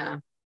you. Yeah.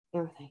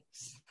 Oh,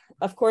 thanks.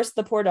 Of course,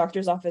 the poor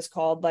doctor's office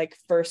called like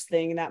first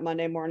thing that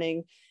Monday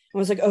morning and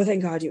was like, oh,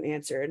 thank God you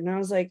answered. And I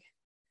was like,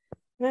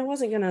 I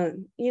wasn't gonna,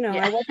 you know,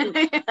 I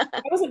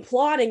wasn't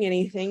plotting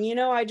anything, you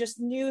know, I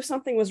just knew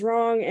something was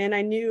wrong and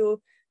I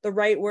knew the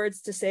right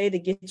words to say to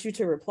get you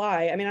to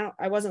reply. I mean,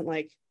 I wasn't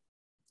like,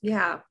 you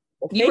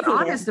were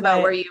honest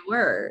about where you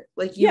were,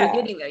 like you were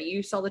getting there,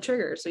 you saw the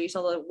trigger, so you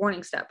saw the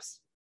warning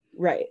steps.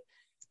 Right.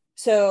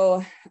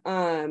 So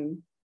they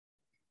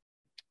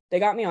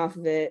got me off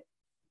of it.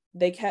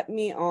 They kept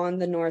me on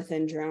the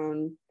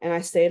norethindrone, and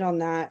I stayed on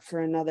that for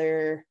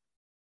another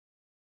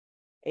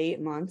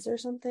 8 months or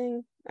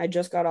something. I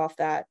just got off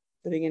that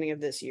the beginning of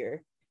this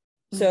year.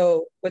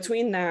 So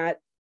between that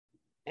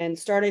and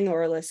starting the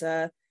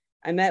Orlissa,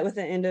 I met with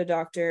an endo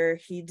doctor.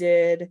 He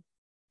did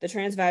the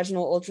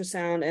transvaginal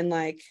ultrasound, and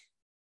like,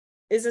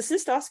 is a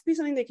cystoscopy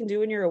something they can do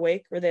when you're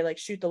awake, where they like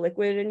shoot the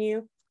liquid in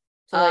you?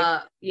 So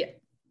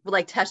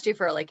like test you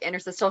for like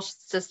interstitial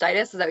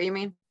cystitis. Is that what you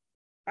mean?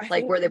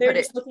 Like where they put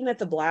it looking at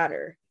the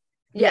bladder.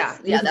 Yeah,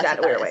 that's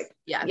that we're awake.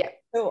 Yeah.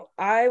 So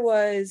I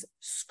was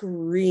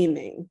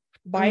screaming,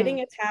 biting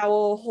a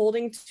towel,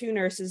 holding 2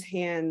 nurses'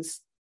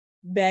 hands,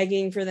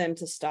 begging for them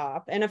to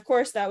stop. And of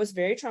course, that was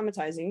very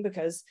traumatizing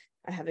because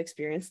I have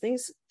experienced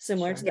things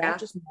similar to that,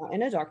 just not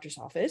in a doctor's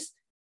office.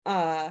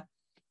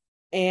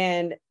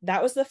 And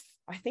that was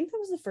I think that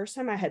was the first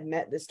time I had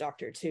met this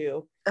doctor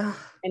too.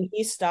 And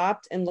he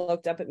stopped and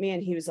looked up at me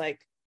and he was like,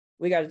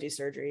 we got to do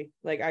surgery.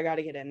 Like, I got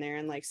to get in there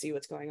and like see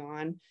what's going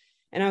on.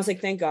 And I was like,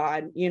 thank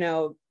God,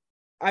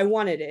 I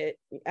wanted it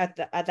at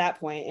that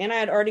point. And I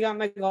had already got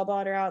my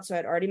gallbladder out. So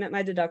I'd already met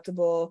my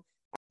deductible.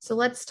 So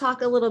let's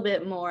talk a little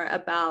bit more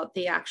about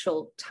the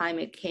actual time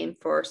it came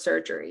for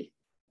surgery.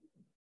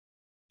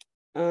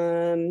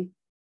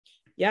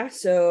 Yeah.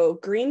 So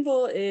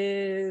Greenville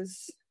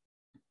is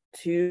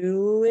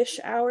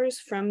 2-ish hours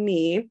from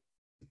me.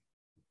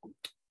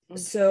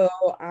 So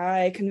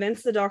I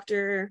convinced the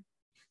doctor,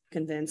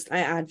 I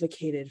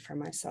advocated for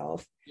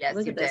myself. Yes,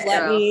 look at this.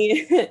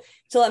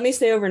 To let me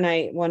stay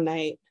overnight one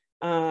night.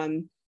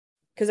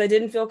 Because I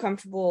didn't feel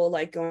comfortable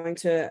like going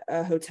to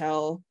a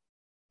hotel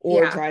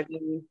or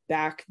driving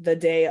back the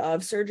day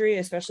of surgery,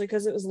 especially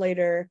because it was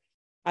later.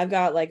 I've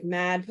got like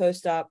mad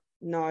post-op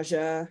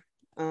nausea,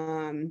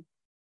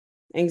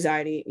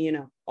 anxiety,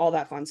 all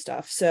that fun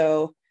stuff.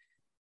 So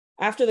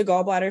after the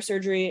gallbladder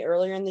surgery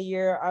earlier in the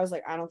year, I was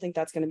like, I don't think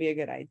that's going to be a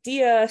good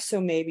idea.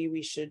 So maybe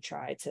we should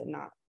try to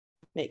not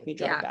make me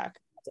drive back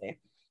that day.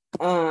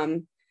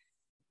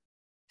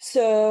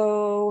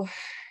 So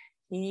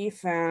he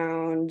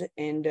found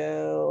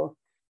endo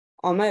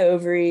on my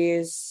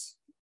ovaries,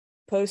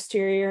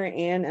 posterior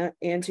and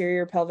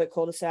anterior pelvic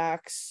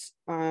cul-de-sacs,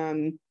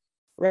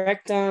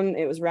 rectum.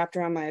 It was wrapped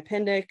around my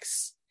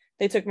appendix.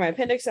 They took my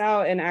appendix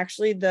out, and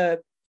actually the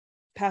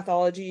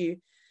pathology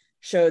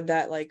showed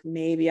that like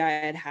maybe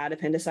I had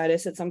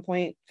appendicitis at some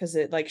point, because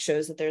it like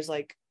shows that there's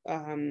like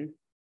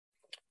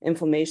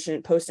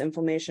inflammation,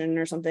 post-inflammation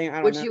or something. I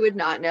don't know. Which you would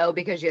not know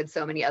because you had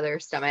so many other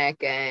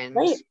stomach and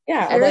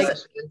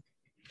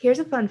here's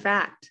a fun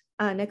fact.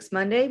 Next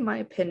Monday, my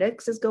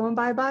appendix is going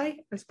bye-bye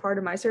as part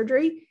of my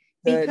surgery.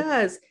 Good.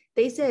 Because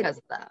they said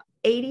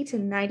 80 to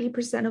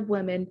 90% of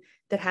women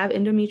that have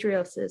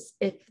endometriosis,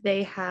 if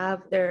they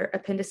have their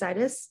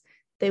appendicitis,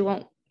 they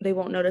won't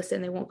notice it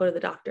and they won't go to the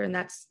doctor, and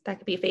that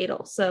could be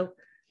fatal. So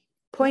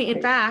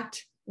in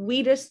fact,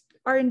 we just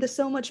are into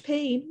so much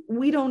pain,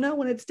 we don't know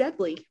when it's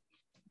deadly.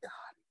 God.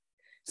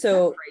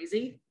 So that's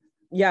crazy.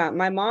 Yeah,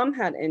 my mom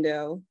had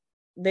endo.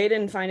 They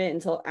didn't find it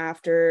until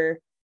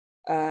after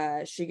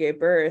she gave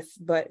birth,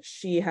 but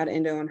she had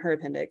endo on her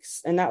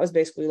appendix, and that was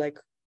basically like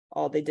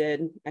all they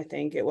did. I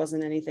think it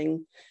wasn't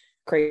anything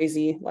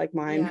crazy like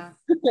mine.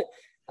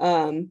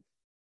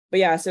 But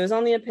yeah, so it was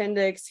on the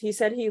appendix. He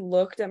said he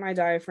looked at my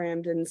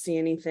diaphragm, didn't see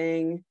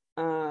anything.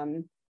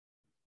 And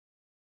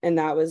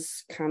that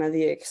was kind of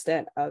the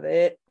extent of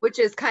it. Which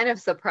is kind of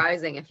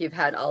surprising if you've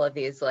had all of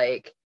these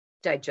like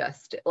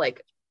digestive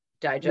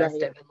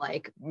and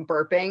like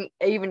burping,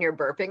 even your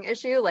burping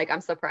issue. Like,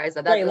 I'm surprised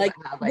that doesn't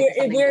have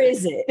like where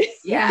is it?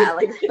 Yeah.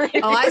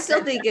 I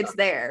still think it's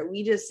there.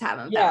 We just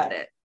haven't found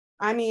it.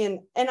 I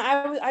mean, and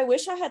I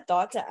wish I had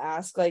thought to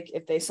ask like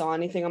if they saw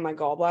anything on my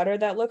gallbladder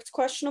that looked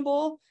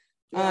questionable.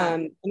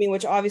 I mean,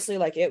 which obviously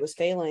like it was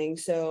failing,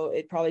 so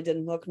it probably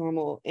didn't look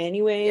normal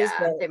anyways.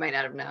 But they might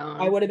not have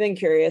known. I would have been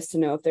curious to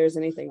know if there's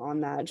anything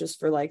on that just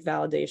for like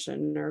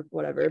validation or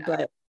whatever.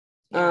 But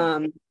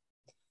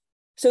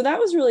so that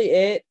was really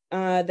it.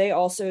 They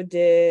also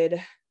did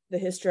the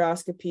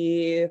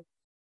hysteroscopy,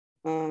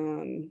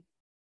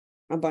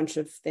 a bunch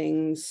of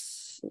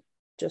things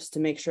just to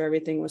make sure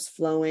everything was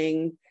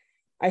flowing.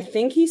 I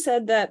think he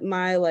said that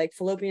my like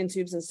fallopian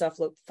tubes and stuff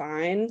looked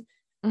fine.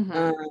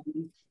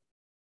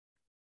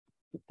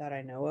 That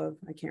I know of.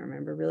 I can't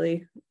remember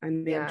really. I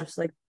may have just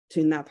like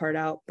tuned that part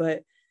out,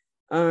 but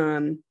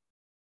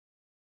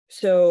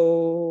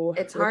so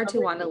it's hard to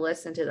want to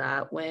listen to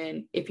that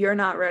if you're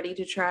not ready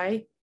to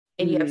try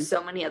and you have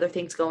so many other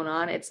things going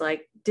on. It's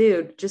like,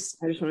 dude, I just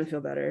want to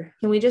feel better.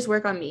 Can we just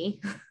work on me?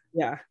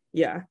 Yeah.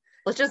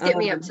 Let's just get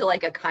me up to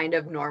like a kind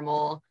of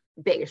normal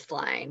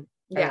baseline.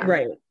 Yeah.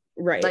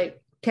 Right. Like,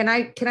 can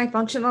I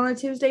function on a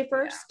Tuesday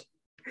first?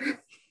 Yeah.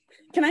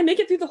 Can I make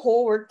it through the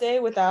whole workday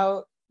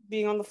without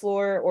being on the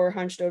floor or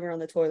hunched over on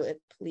the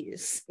toilet,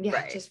 please?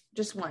 Yeah,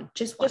 just one.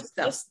 Just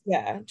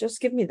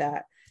give me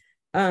that.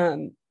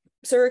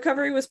 So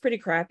recovery was pretty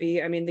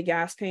crappy. I mean, the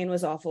gas pain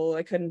was awful.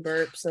 I couldn't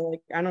burp. So like,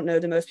 I don't know,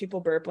 do most people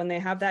burp when they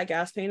have that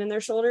gas pain in their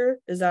shoulder?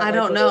 Is that I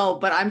don't know,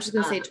 but I'm just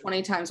gonna say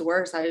 20 times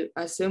worse, I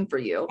assume, for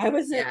you.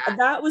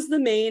 That was the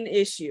main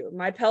issue.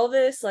 My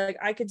pelvis, like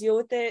I could deal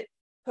with it.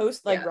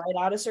 post, like right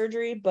out of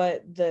surgery,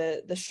 but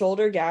the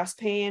shoulder gas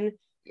pain,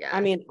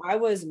 I mean, I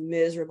was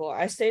miserable.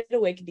 I stayed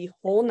awake the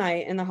whole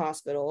night in the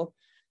hospital.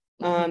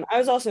 I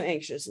was also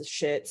anxious as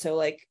shit, so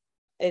like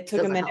it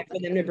took a minute for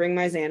them to bring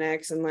my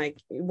Xanax and like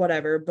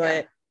whatever,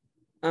 but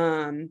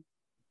and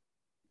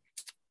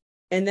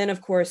then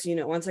of course, you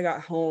know, once I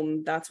got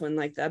home, that's when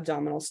like the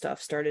abdominal stuff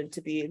started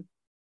to be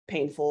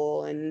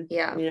painful, and you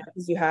know,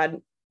 because you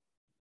had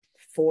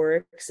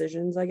 4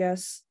 excisions, I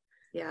guess.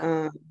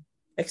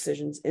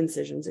 Incisions,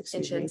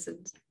 excuse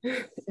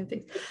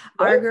me.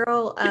 Our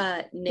girl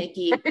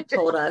Nikki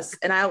told us,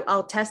 and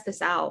I'll test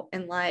this out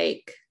in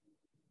like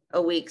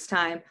a week's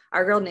time.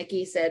 Our girl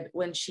Nikki said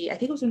when I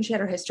think it was when she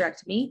had her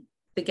hysterectomy,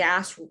 the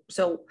gas.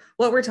 So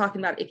what we're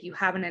talking about, if you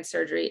haven't had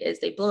surgery, is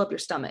they blow up your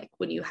stomach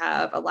when you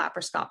have a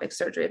laparoscopic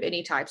surgery of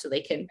any type so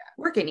they can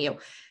work in you.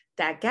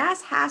 That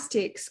gas has to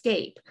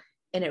escape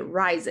and it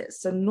rises.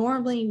 So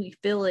normally we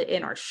feel it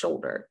in our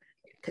shoulder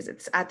because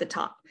it's at the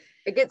top.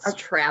 It gets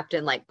trapped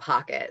in like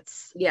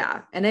pockets.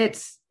 Yeah. And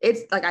it's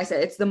like I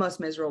said, it's the most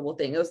miserable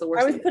thing. It was the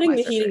worst. I was putting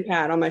the heating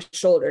pad on my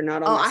shoulder,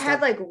 not on my stomach. I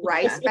had like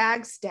rice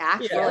bags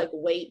stacked for like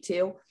weight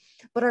too.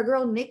 But our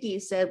girl Nikki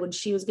said when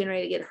she was getting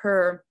ready to get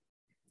her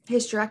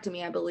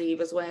hysterectomy, I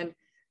believe, is when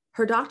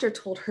her doctor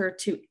told her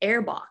to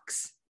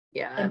airbox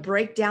and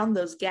break down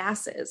those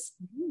gases.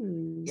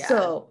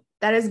 So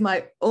that is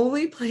my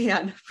only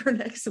plan for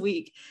next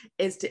week,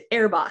 is to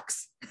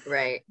airbox.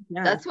 Right.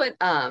 That's what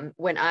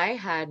when I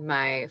had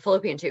my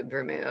fallopian tube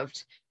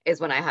removed is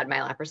when I had my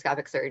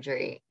laparoscopic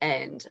surgery,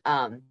 and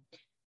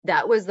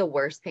that was the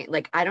worst pain.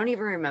 Like I don't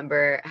even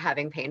remember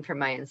having pain from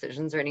my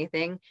incisions or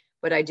anything,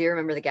 but I do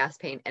remember the gas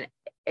pain, and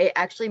it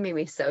actually made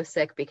me so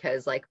sick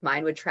because like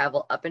mine would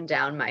travel up and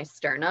down my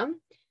sternum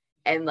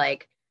and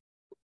like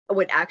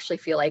would actually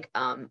feel like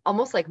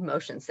almost like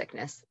motion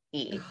sickness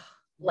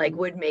like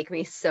would make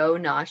me so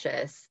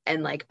nauseous,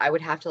 and like I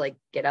would have to like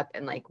get up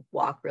and like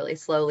walk really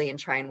slowly and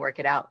try and work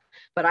it out,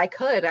 but I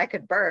could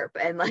burp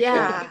and like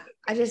I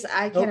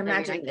can't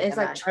imagine. It's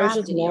like I was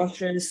just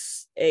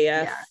nauseous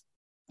AF.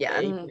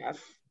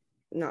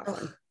 Not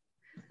fun.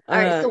 All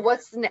right, so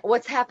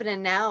what's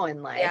happening now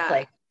in life?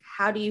 Like,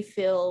 how do you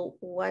feel?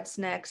 What's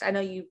next? I know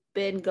you've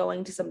been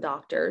going to some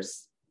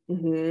doctors.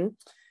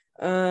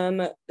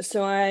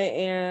 So I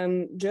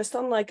am just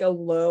on like a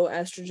low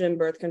estrogen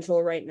birth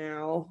control right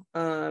now.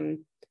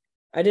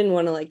 I didn't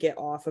want to like get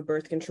off of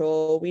birth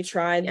control. We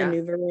tried the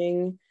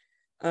NuvaRing,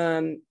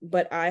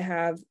 but I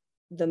have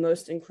the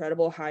most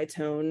incredible high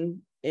tone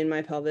in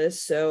my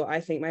pelvis, so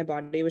I think my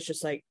body was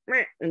just like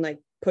and like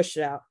pushed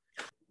it out.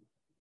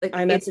 Like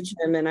I messaged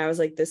him and I was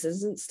like, this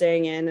isn't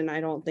staying in, and I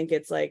don't think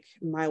it's like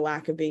my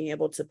lack of being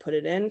able to put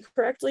it in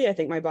correctly. I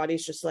think my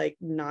body's just like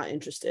not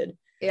interested.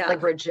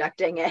 Like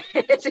rejecting it.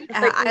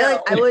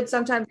 I would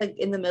sometimes like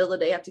in the middle of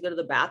the day have to go to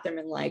the bathroom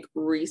and like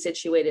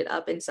resituate it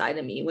up inside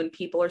of me when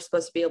people are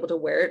supposed to be able to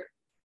wear it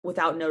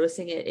without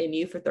noticing it in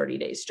you for 30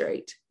 days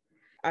straight.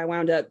 I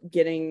wound up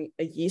getting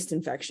a yeast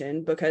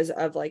infection because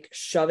of like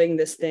shoving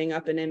this thing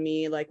up and in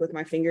me, like with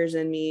my fingers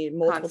in me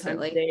multiple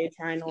times a day,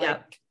 trying to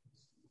like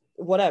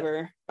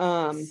whatever.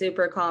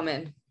 Super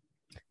common.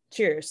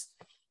 Cheers.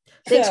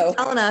 Thanks for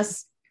telling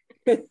us.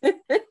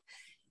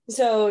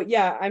 So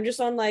yeah, I'm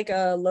just on like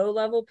a low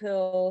level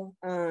pill.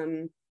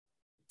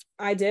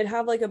 I did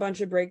have like a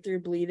bunch of breakthrough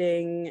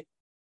bleeding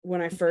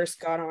when I first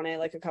got on it,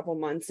 like a couple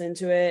months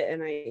into it,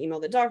 and I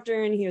emailed the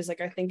doctor and he was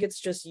like, I think it's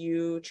just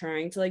you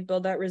trying to like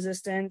build that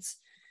resistance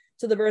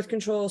to the birth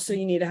control, so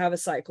you need to have a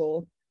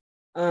cycle.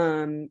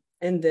 And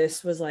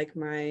this was like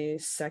my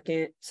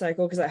second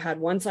cycle, because I had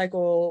one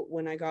cycle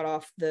when I got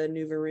off the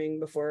NuvaRing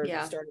before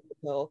I started the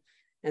pill,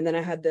 and then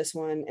I had this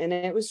one, and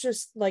it was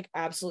just like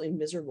absolutely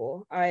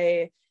miserable.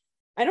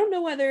 I don't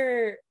know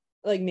whether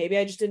like maybe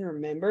I just didn't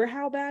remember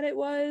how bad it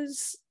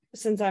was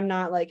since I'm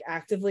not like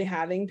actively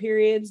having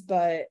periods,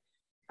 but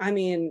I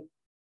mean,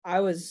 I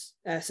was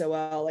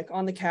SOL, like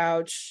on the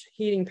couch,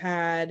 heating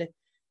pad,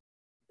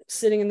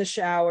 sitting in the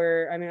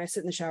shower. I mean, I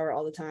sit in the shower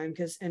all the time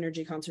because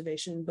energy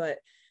conservation, but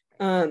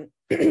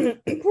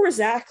poor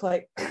Zach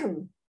like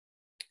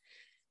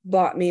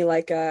bought me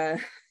like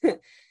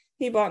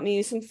he bought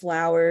me some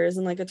flowers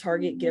and like a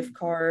Target gift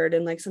card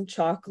and like some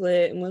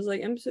chocolate, and was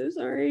like, I'm so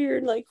sorry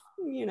you're like,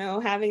 you know,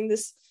 having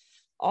this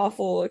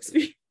awful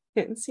experience.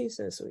 He's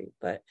so sweet.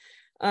 But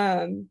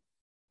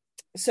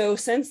so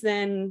since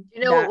then,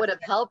 you know what would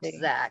have helped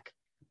Zach?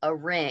 A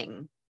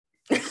ring.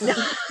 I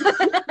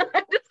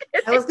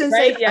was gonna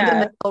say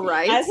fundamental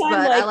rights, but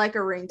like, I like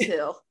a ring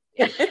too.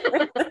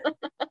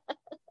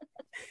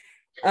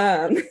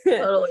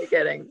 Totally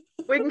kidding.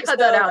 We can cut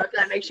that out if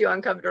that makes you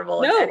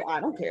uncomfortable. No, I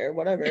don't care.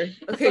 Whatever.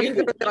 Okay,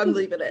 I'm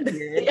leaving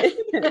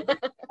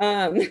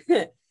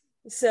it.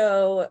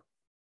 So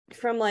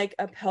from like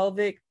a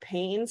pelvic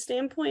pain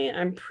standpoint,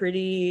 I'm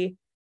pretty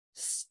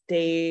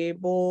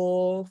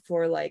stable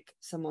for like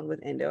someone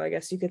with endo, I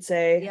guess you could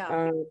say.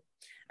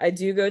 I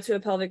do go to a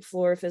pelvic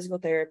floor physical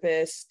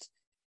therapist,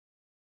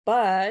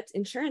 but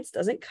insurance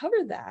doesn't cover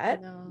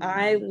that.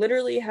 I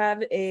literally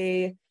have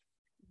a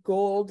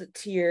gold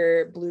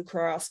tier Blue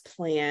Cross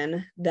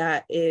plan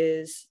that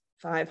is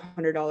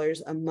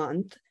 $500 a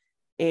month,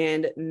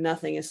 and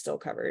nothing is still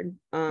covered.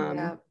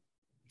 Yeah.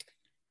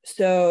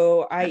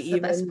 So That's the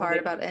best part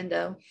about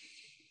endo.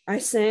 I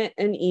sent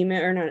an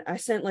email, or not, I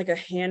sent like a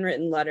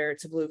handwritten letter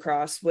to Blue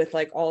Cross with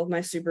like all of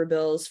my super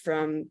bills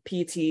from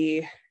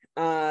PT,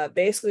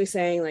 basically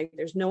saying like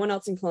there's no one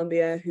else in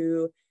Columbia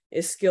who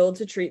is skilled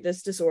to treat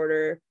this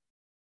disorder,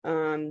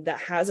 that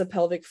has a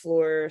pelvic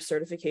floor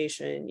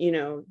certification, you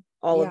know,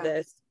 all of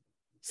this.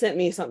 Sent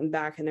me something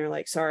back, and they're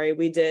like, sorry,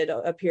 we did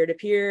a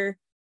peer-to-peer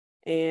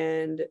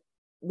and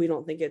we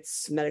don't think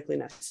it's medically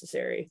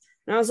necessary.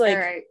 And I was like,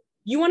 all right,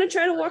 you want to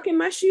try to walk in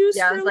my shoes?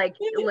 Yeah, I was like,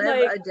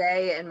 live a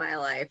day in my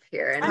life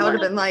here. And I would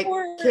have been like,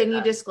 can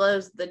you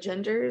disclose the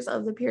genders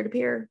of the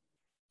peer-to-peer?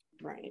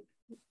 Right.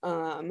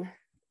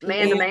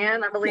 Man to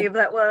man, I believe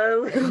that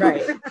was.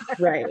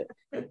 Right.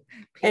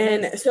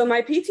 And so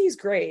my PT's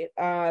great.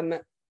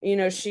 You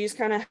know, she's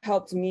kind of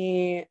helped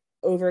me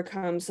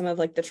overcome some of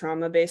like the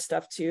trauma-based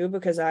stuff too,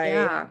 because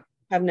I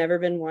have never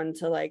been one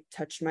to like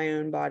touch my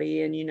own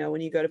body. And, you know,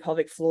 when you go to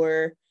pelvic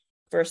floor,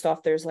 first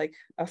off, there's like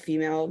a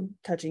female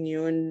touching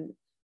you and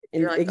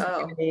like,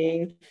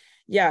 examining. Oh.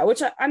 Yeah,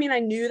 which I mean, I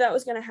knew that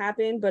was going to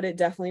happen, but it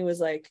definitely was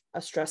like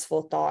a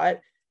stressful thought.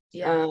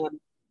 Yeah.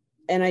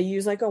 And I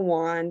use like a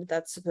wand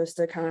that's supposed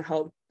to kind of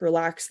help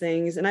relax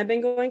things. And I've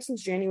been going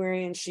since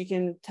January, and she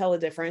can tell a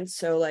difference.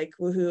 So like,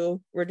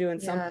 woohoo, we're doing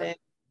something.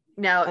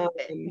 Now,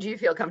 do you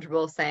feel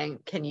comfortable saying,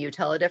 can you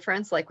tell a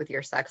difference like with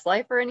your sex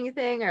life or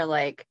anything, or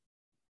like?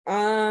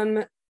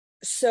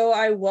 So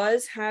I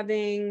was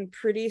having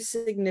pretty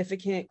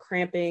significant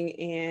cramping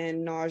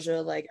and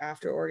nausea like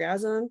after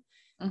orgasm.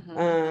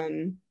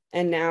 And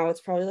now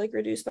it's probably like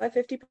reduced by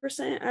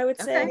 50%, I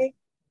would say.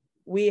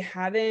 We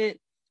haven't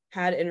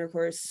had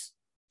intercourse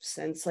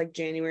since like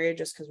January,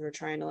 just because we're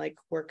trying to like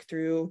work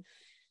through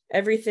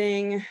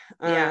everything.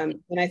 And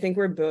I think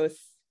we're both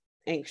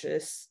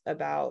anxious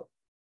about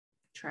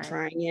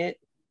trying it,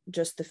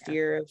 just the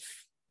fear of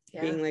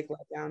being like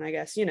let down, I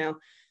guess, you know.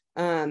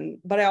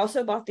 But I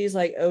also bought these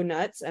like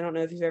nuts. I don't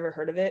know if you've ever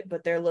heard of it,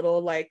 but they're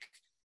little like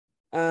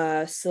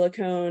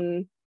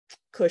silicone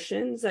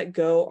cushions that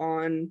go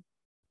on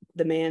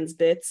the man's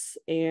bits,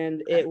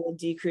 and it will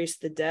decrease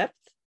the depth.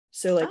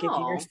 So like if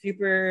you're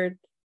super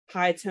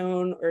high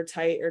tone or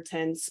tight or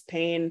tense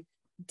pain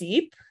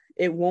deep,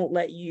 it won't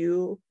let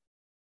you,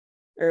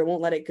 or it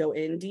won't let it go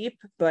in deep,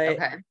 but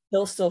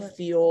he'll still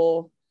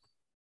feel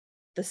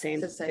the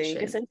same thing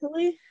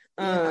essentially.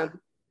 So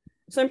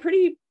I'm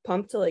pretty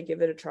pumped to like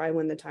give it a try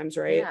when the time's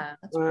right. Yeah,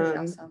 that's pretty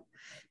awesome.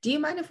 Do you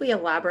mind if we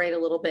elaborate a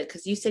little bit?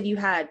 Because you said you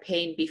had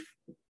pain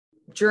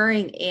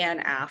during and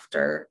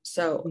after.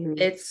 So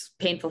it's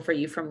painful for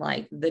you from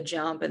like the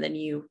jump, and then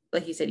you,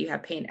 like you said, you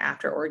have pain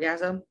after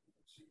orgasm.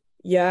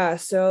 Yeah.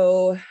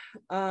 So,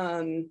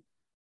 so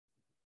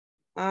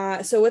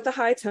with the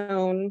high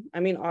tone,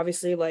 I mean,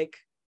 obviously like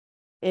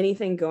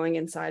anything going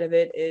inside of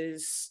it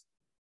is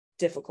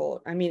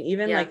difficult. I mean,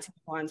 even like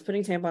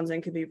putting tampons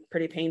in could be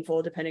pretty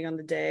painful depending on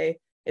the day.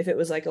 If it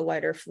was like a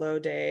lighter flow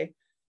day,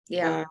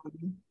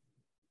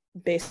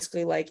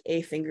 basically like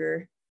a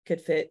finger could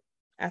fit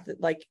at the,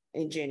 like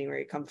in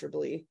January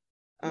comfortably.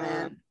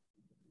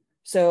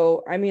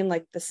 So I mean,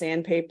 like the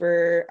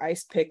sandpaper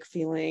ice pick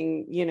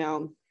feeling, you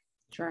know,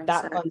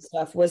 that fun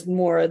stuff was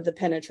more the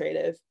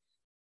penetrative.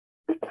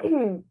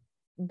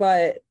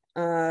 But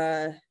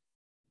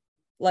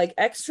like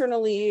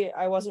externally,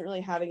 I wasn't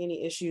really having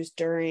any issues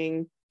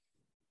during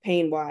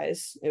pain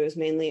wise. It was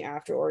mainly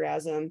after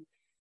orgasm,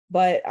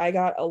 but I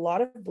got a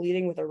lot of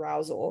bleeding with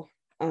arousal,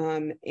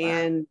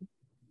 and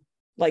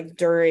like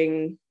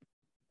during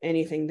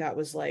anything that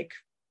was like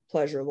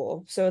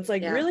pleasurable. So it's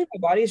like really my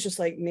body is just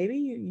like, maybe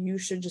you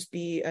should just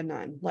be a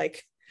nun.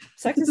 Like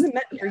sex isn't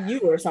meant for you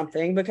or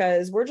something,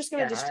 because we're just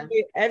going to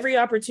distribute every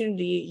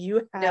opportunity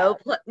you have.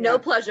 No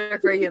pleasure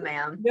for you,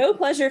 ma'am. No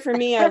pleasure for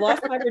me. I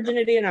lost my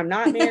virginity and I'm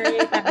not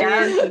married.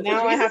 And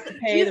now I have to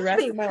pay the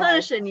rest of my life.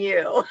 Punishing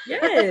you.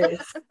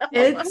 Yes.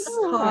 It's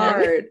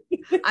hard.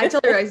 I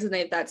totally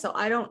resonate that. So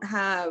I don't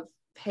have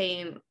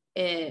pain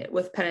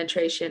with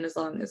penetration as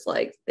long as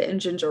like the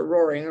engines are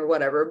roaring or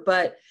whatever,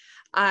 but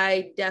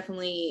I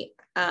definitely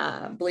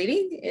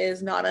bleeding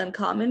is not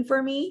uncommon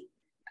for me.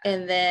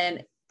 And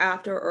then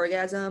after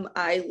orgasm,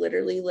 I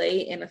literally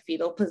lay in a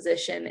fetal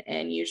position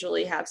and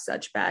usually have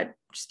such bad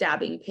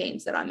stabbing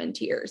pains that I'm in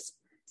tears.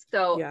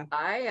 So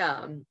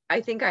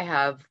I think I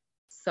have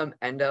some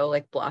endo,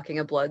 like blocking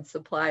a blood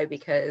supply,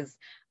 because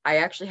I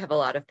actually have a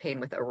lot of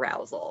pain with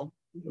arousal.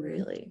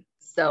 Really?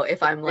 So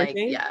if I'm like,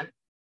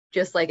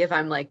 just like if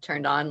I'm like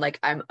turned on, like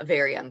I'm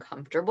very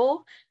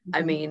uncomfortable.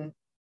 I mean,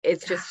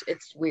 it's just,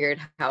 it's weird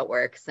how it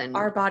works. And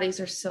our bodies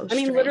are so strange. I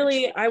mean,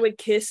 literally I would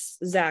kiss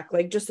Zach,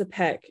 like just a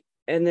peck,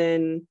 and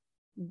then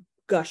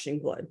gushing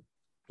blood.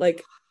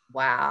 Like,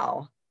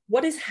 wow,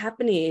 what is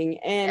happening?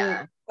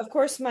 And of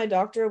course my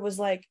doctor was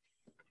like,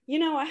 you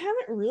know, I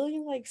haven't really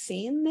like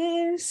seen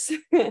this.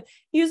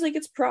 He was like,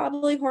 it's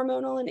probably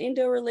hormonal and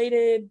endo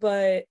related,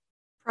 but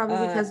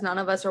Probably because none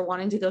of us are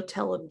wanting to go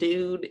tell a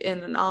dude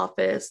in an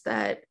office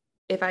that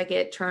if I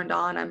get turned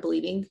on, I'm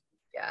bleeding.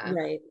 Yeah.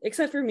 Right.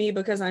 Except for me,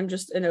 because I'm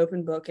just an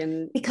open book,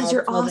 and Because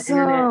you're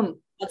awesome.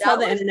 I'll tell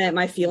the internet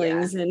my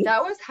feelings. Yeah, and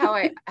that was how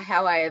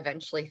I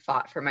eventually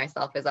fought for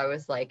myself, is I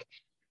was like,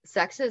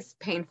 sex is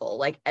painful.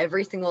 Like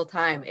every single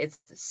time it's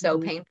so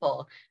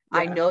painful. Yeah.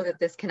 I know that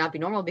this cannot be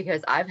normal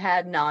because I've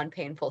had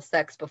non-painful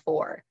sex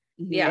before.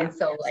 Yeah. And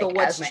so like, so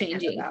what's as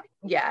changing?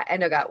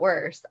 endo got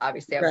worse,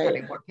 obviously I was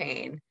having more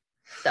pain.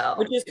 So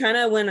which is kind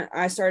of when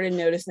I started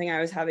noticing I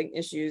was having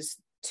issues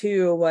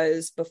too,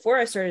 was before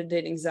I started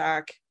dating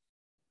Zach.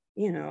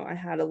 I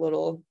had a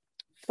little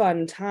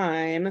fun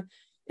time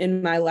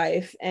in my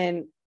life,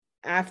 and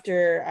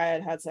after I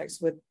had sex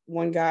with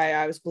one guy,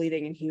 I was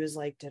bleeding, and he was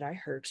like, "Did I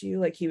hurt you?"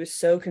 Like, he was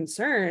so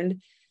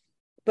concerned,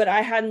 but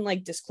I hadn't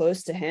like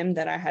disclosed to him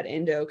that I had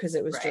endo, because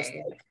it was just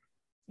like,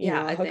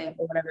 I think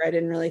or whatever. I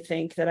didn't really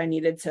think that I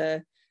needed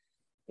to,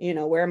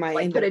 wear my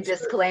like put a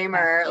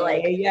disclaimer,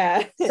 like,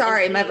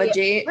 sorry, my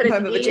vagina, put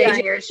an E on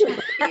your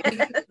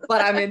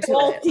but I'm into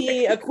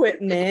faulty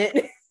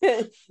equipment.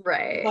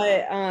 Right.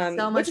 But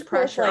so much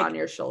pressure on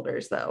your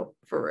shoulders, though,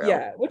 for real.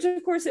 Yeah, which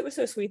of course it was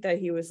so sweet that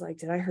he was like,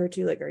 "Did I hurt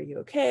you? Like, are you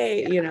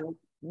okay?"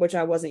 Which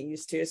I wasn't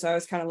used to. So I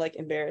was kind of like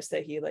embarrassed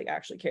that he like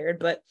actually cared,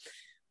 but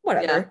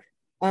whatever.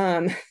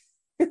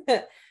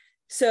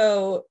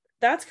 So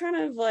that's kind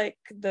of like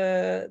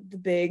the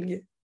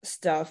big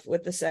stuff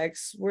with the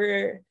sex.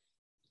 We're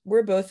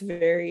both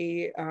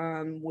very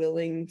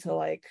willing to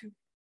like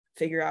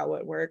figure out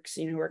what works.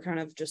 We're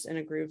kind of just in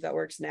a groove that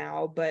works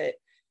now, but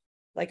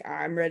like,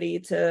 I'm ready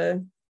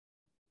to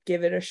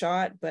give it a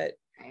shot, but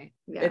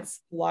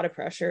it's a lot of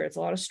pressure. It's a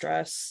lot of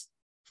stress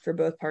for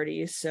both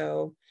parties.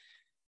 So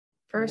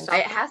first off,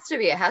 it has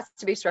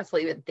to be stressful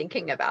even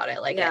thinking about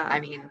it. Like, I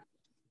mean,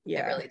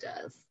 it really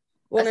does.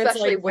 Well,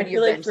 especially when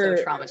you've been so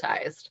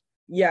traumatized.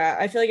 Yeah,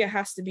 I feel like it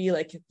has to be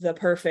like the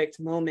perfect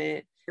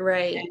moment.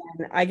 Right.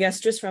 And I guess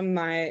just from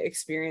my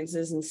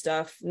experiences and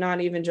stuff,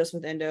 not even just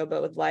with endo,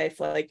 but with life,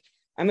 like,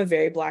 I'm a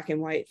very black and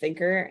white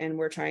thinker, and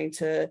we're trying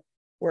to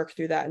work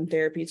through that in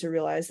therapy to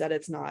realize that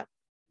it's not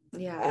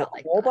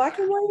all black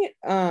and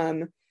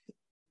white.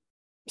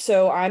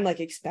 So I'm like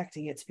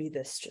expecting it to be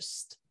this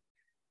just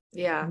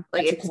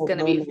like it's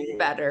gonna be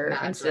better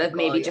instead of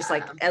maybe just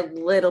like a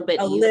little bit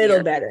easier.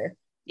 Little better.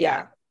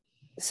 Yeah.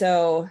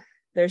 So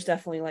there's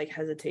definitely like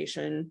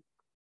hesitation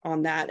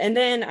on that. And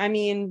then I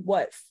mean,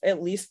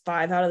 at least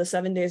 5 out of the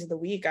 7 days of the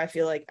week I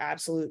feel like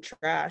absolute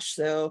trash.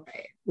 So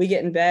we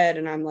get in bed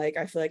and I'm like,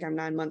 I feel like I'm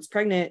 9 months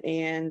pregnant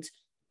and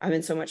I'm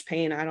in so much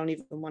pain, I don't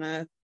even want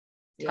to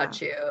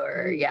touch you,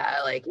 or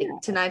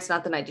tonight's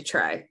not the night to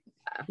try.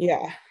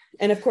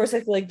 And of course I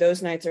feel like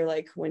those nights are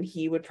like when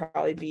he would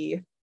probably be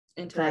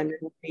into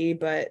it,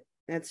 but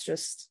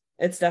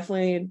it's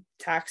definitely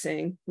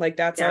taxing. Like,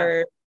 that's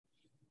I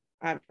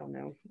don't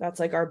know, that's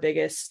like our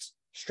biggest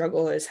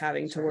struggle, is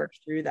having to work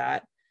through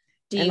that.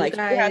 And like, he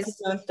has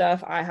his own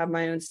stuff, I have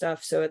my own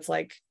stuff, so it's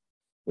like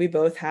we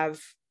both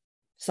have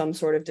some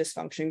sort of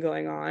dysfunction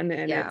going on,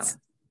 and it's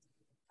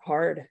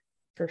hard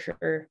for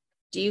sure.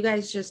 Do you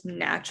guys just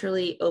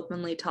naturally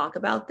openly talk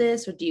about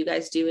this, or do you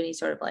guys do any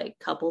sort of like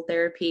couple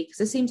therapy?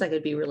 Because it seems like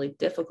it'd be really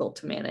difficult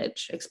to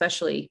manage,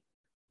 especially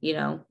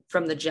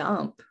from the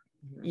jump.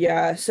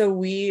 Yeah, so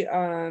we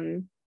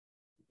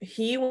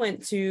he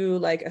went to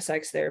like a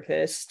sex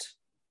therapist,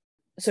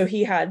 so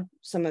he had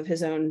some of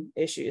his own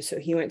issues, so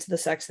he went to the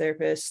sex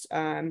therapist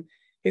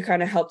who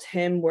kind of helped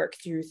him work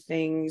through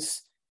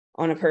things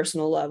on a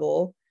personal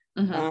level.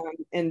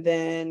 And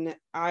then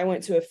I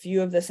went to a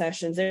few of the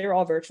sessions. They were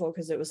all virtual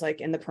because it was like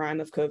in the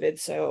prime of COVID.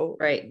 So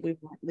we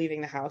weren't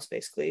leaving the house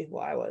basically.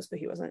 Well, I was, but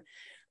he wasn't.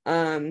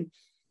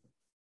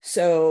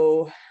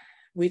 So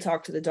we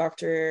talked to the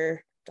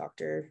doctor.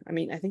 I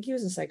mean, I think he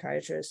was a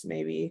psychiatrist,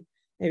 maybe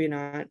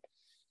not.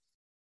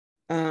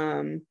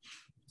 Kind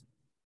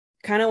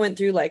of went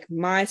through like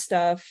my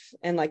stuff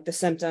and like the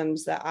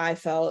symptoms that I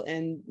felt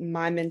and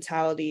my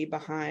mentality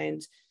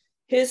behind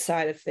his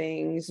side of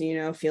things,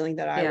 feeling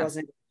that I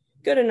wasn't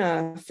good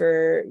enough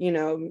or,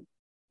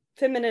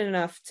 feminine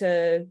enough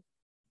to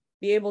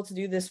be able to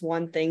do this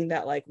one thing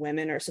that like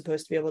women are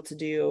supposed to be able to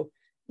do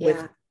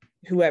with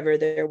whoever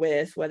they're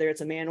with, whether it's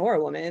a man or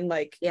a woman.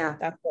 Like,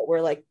 that's what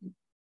we're like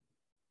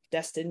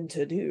destined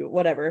to do,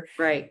 whatever.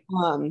 Right.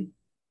 And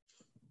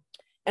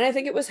I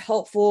think it was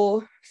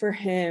helpful for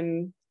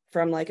him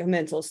from like a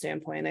mental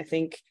standpoint. I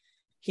think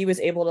he was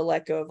able to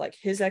let go of like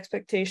his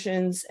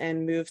expectations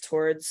and move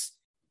towards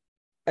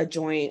a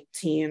joint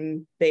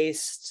team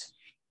based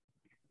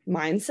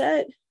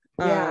mindset.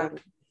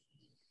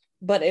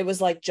 But it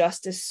was like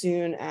just as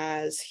soon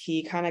as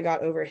he kind of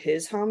got over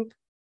his hump,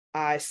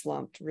 I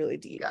slumped really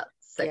deep. Got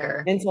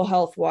sicker. Mental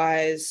health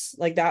wise,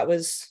 like that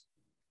was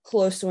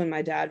close to when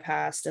my dad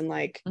passed, and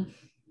like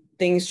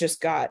things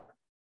just got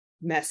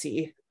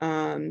messy.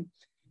 And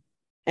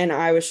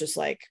I was just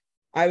like,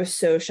 I was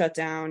so shut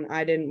down.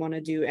 I didn't want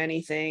to do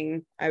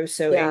anything. I was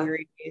so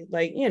angry,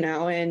 like,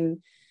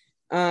 and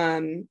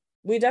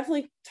we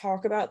definitely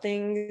talk about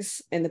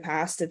things in the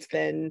past. It's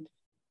been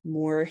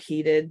more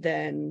heated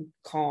than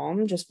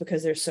calm, just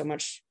because there's so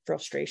much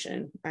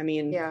frustration. I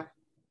mean, Yeah.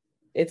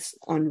 it's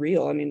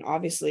unreal. I mean,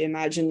 obviously,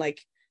 imagine like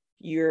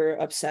you're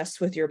obsessed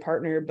with your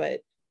partner,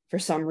 but for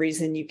some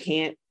reason you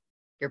can't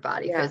Your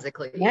body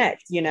physically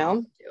connect, you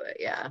know? Do it.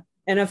 Yeah.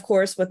 And of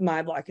course, with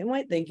my black and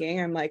white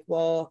thinking, I'm like,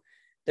 well,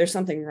 there's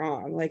something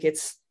wrong. Like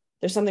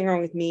there's something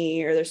wrong with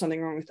me, or there's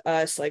something wrong with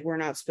us. Like, we're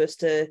not supposed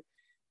to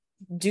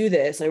do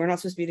this. Like, we're not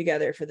supposed to be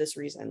together for this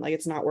reason. Like,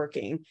 it's not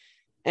working.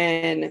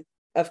 And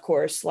of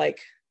course,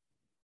 like,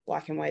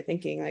 black and white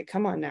thinking, like,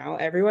 come on now,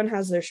 everyone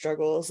has their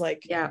struggles.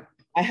 Like, Yeah.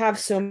 I have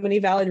so many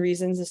valid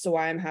reasons as to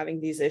why I'm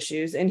having these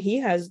issues, and he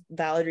has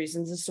valid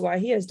reasons as to why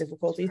he has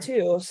difficulty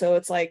too. So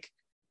it's like,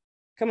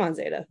 come on,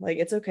 Zeta, like,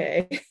 it's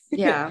okay.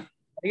 Yeah.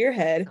 Your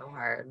head. So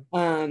hard.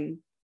 Well,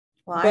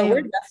 but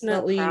we're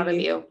definitely so proud of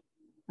you.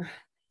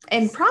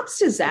 And props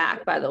to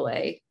Zach, by the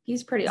way.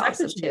 He's pretty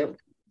awesome too.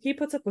 He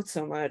puts up with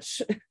so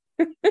much.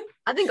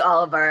 I think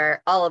all of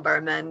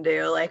our men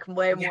do, like,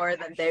 way more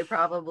than they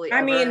probably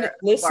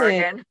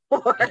listen,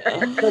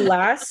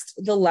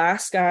 the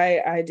last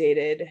guy I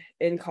dated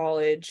in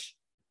college,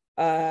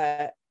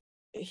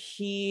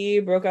 he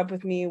broke up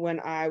with me when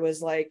I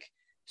was like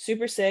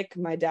super sick.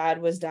 My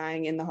dad was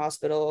dying in the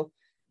hospital.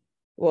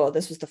 Well,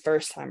 this was the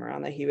first time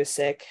around that he was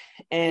sick,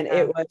 and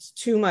it was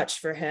too much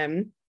for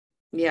him.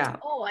 Yeah.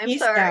 Oh, I'm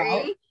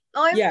sorry.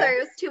 Oh, I'm sorry.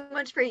 It was too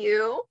much for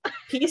you.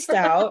 Peaced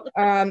out.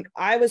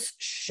 I was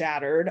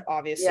shattered,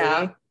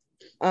 obviously.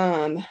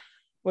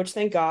 Which,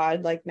 thank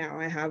God, like, now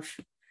I have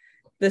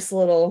this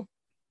little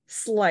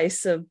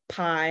slice of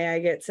pie I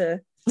get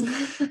to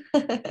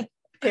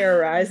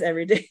terrorize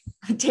every day.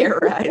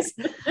 Terrorize.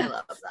 I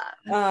love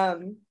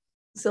that.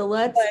 So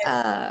let's go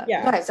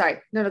ahead.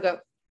 Sorry. No, go.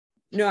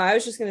 No, I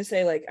was just gonna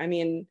say, like, I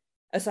mean,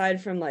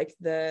 aside from like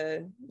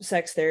the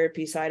sex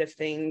therapy side of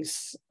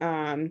things,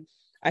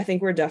 I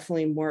think we're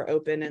definitely more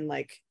open, and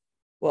like,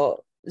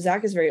 well,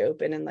 Zach is very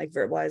open and like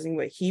verbalizing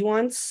what he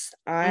wants.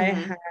 I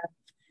have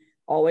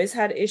always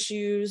had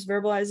issues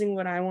verbalizing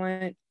what I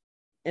want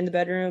in the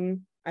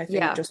bedroom. I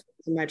think just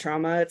my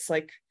trauma, it's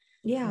like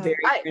very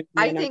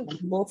I think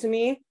uncomfortable to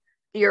me.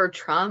 Your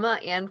trauma,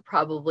 and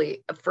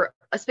probably, for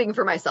speaking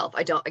for myself,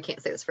 I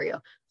can't say this for you,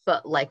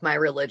 but like my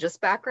religious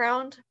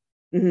background,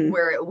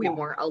 where we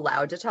weren't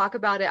allowed to talk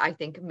about it, I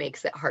think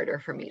makes it harder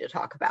for me to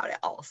talk about it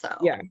also.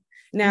 Yeah.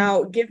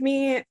 Now give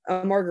me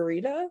a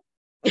margarita.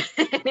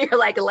 And you're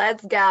like,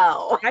 let's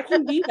go. I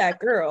can be that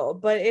girl,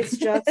 but it's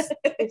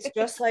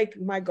just like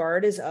my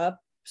guard is up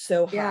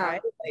so high.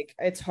 Like,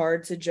 it's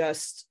hard to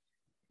just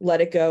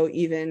let it go,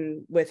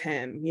 even with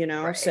him, you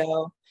know? Right.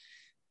 So,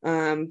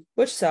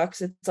 which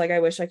sucks. It's like, I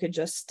wish I could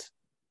just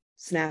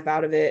snap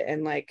out of it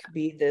and like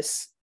be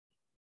this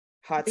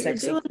hot,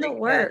 sexy. You're doing the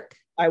work.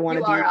 I want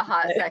to be a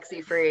hot,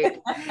 sexy freak.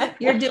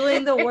 You're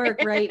doing the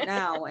work right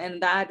now.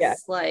 And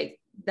that's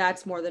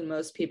that's more than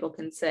most people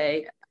can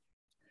say.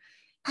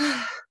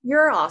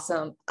 You're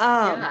awesome.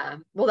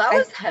 Well, that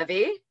was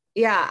heavy.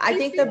 Yeah. I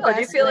think the best.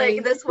 Do you feel like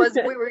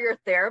we were your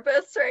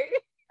therapists, right?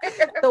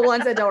 The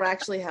ones that don't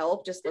actually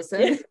help, just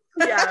listen.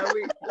 Yeah,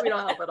 we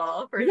don't help at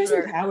all, for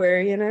sure. Power,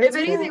 you know. If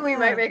anything, we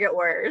might make it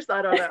worse.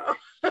 I don't know.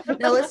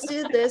 Now let's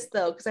do this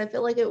though, because I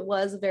feel like it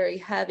was very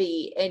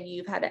heavy, and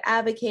you've had to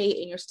advocate,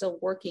 and you're still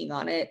working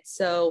on it.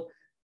 So,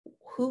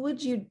 what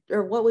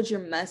would your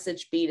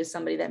message be to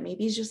somebody that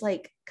maybe is just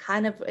like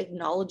kind of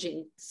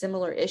acknowledging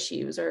similar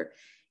issues, or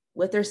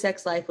with their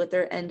sex life, with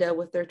their endo,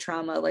 with their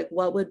trauma? Like,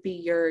 what would be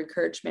your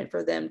encouragement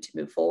for them to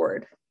move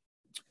forward?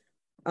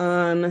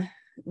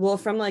 Well,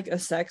 from like a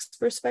sex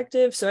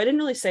perspective, so I didn't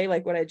really say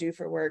like what I do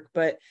for work,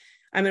 but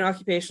I'm an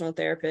occupational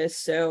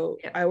therapist. So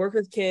I work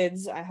with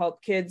kids. I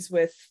help kids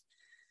with,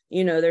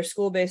 their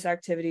school-based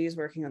activities,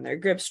 working on their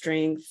grip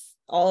strength,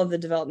 all of the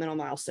developmental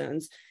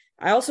milestones.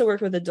 I also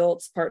work with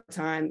adults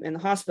part-time in the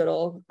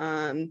hospital.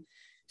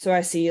 So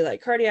I see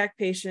like cardiac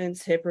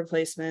patients, hip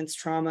replacements,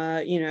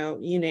 trauma, you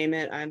name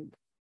it. I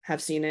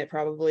have seen it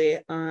probably,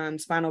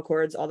 spinal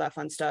cords, all that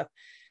fun stuff.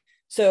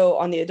 So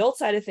on the adult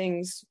side of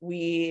things,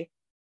 we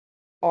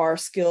are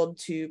skilled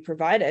to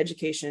provide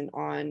education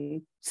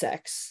on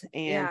sex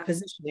and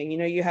positioning.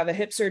 You have a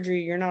hip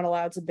surgery, you're not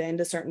allowed to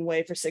bend a certain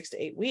way for 6 to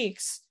 8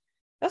 weeks.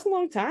 That's a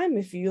long time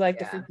if you like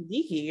the freaky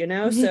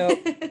deaky, so,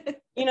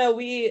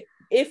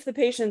 if the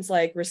patient's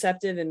like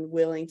receptive and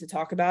willing to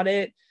talk about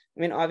it,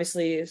 I mean,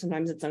 obviously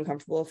sometimes it's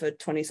uncomfortable if a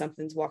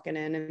 20-something's walking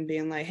in and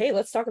being like, hey,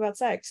 let's talk about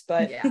sex.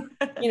 But,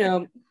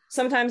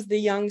 sometimes the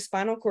young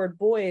spinal cord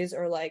boys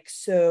are like,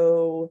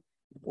 so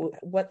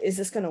what is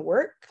this going to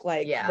work?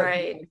 Like,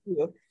 right.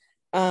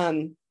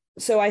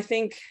 So I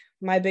think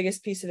my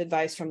biggest piece of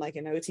advice from like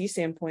an OT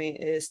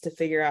standpoint is to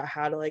figure out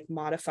how to like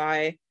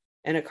modify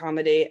and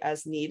accommodate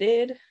as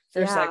needed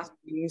for sex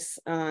things.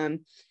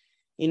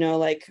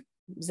 Like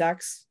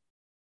Zach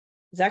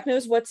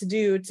knows what to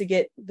do to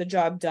get the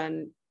job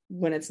done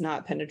when it's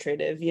not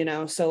penetrative,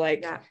 so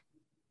like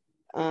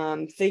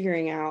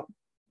figuring out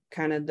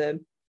kind of the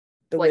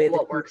like way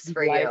what works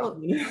for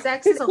you.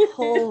 Sex is a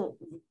whole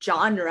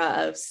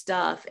genre of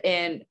stuff,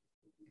 and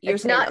you're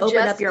It's saying not open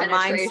just up your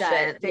mindset,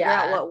 penetration. figure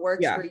out Yeah. what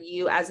works Yeah. for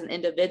you as an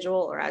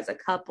individual or as a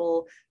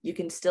couple. You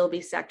can still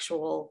be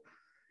sexual,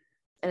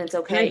 and it's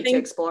And okay I to think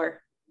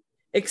explore.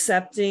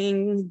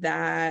 accepting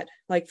that,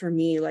 like for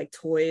me, like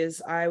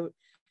toys,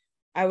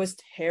 I was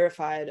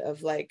terrified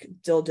of like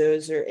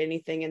dildos or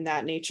anything in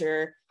that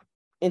nature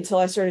until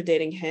I started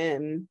dating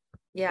him.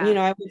 Yeah. You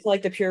know, I went to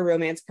like the pure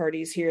romance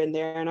parties here and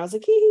there, and I was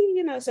like, hee,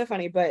 you know, so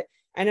funny. But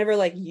I never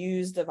like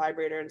used the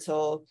vibrator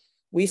until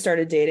we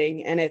started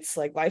dating, and it's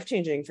like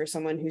life-changing for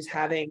someone who's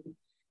having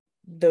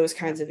those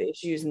kinds of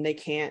issues and they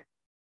can't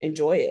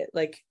enjoy it.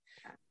 Like,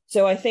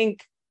 so I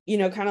think, you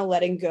know, kind of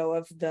letting go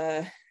of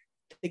the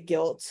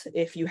guilt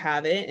if you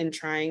have it and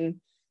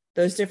trying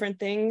those different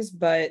things,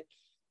 but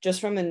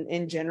just from an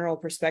in general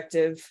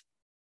perspective,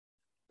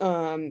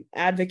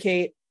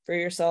 advocate for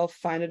yourself,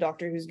 find a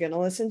doctor who's going to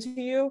listen to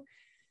you,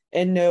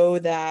 and know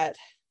that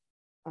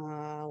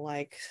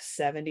like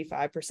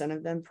 75%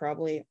 of them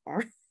probably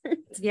aren't.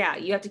 Yeah,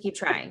 you have to keep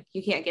trying.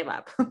 You can't give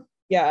up.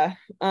 Yeah.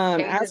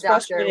 Change As the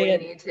doctor when you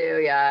frustrated, need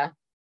to. Yeah.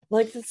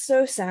 like it's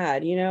so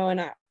sad, you know.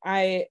 And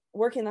I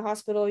work in the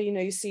hospital, you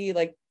know, you see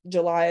like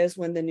July is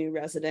when the new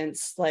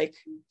residents like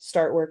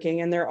start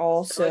working, and they're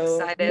all so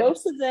excited.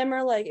 most of them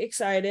are like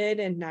excited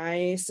and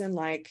nice, and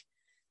like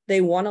they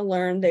want to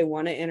learn, they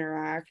want to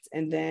interact,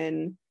 and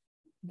then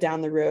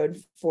down the road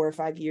 4 or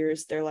 5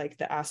 years they're like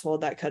the asshole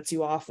that cuts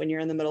you off when you're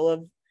in the middle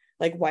of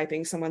like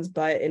wiping someone's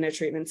butt in a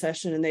treatment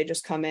session, and they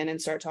just come in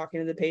and start talking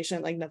to the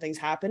patient like nothing's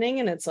happening,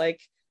 and it's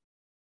like,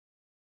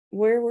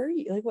 where were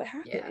you? Like, what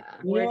happened? Yeah.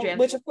 Where'd your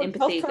Which of course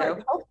empathy go?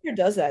 healthcare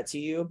does that to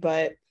you,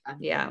 but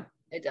Yeah.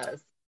 It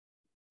does.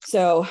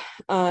 so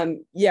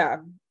yeah,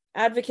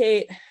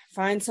 advocate,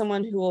 find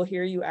someone who will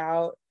hear you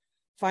out,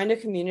 find a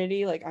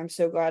community. Like, I'm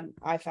so glad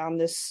I found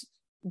this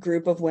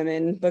group of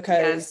women,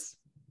 because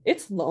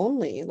it's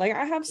lonely. Like,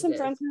 I have some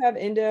friends who have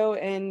endo,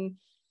 and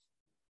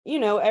you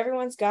know,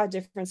 everyone's got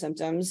different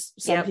symptoms.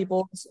 Some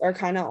people are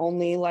kind of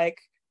only like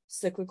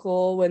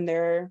cyclical when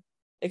they're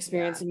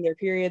experiencing their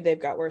period, they've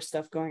got worse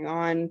stuff going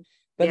on,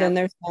 but then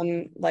there's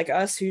some like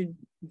us who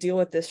deal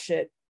with this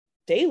shit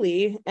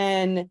daily.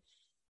 And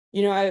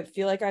you know, I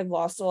feel like I've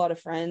lost a lot of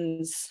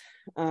friends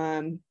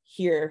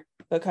here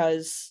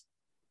because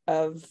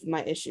of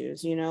my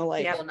issues, you know,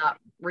 like people not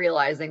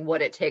realizing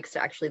what it takes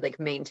to actually like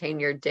maintain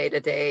your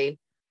day-to-day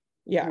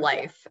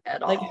life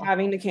at all, like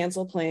having to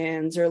cancel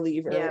plans or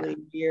leave early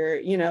here,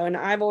 you know. And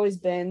I've always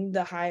been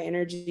the high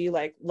energy,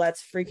 like,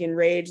 let's freaking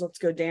rage, let's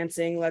go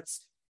dancing,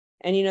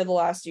 and you know, the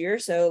last year or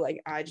so,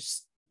 like, I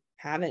just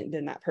haven't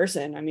been that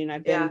person. I mean,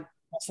 I've been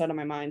outside of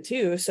my mind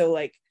too, so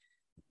like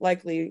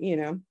likely, you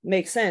know,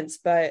 makes sense.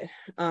 But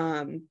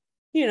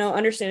you know,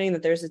 understanding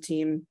that there's a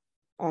team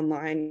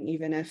online,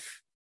 even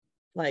if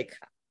like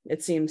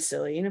it seems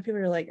silly, you know,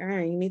 people are like, all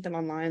right, you meet them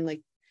online,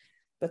 like,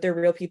 but they're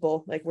real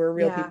people. Like, we're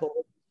real people.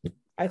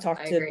 I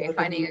talk to agree.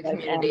 Finding a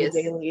community is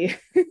daily.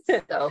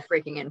 so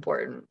freaking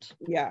important.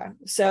 Yeah.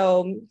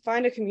 So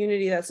find a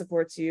community that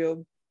supports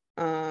you.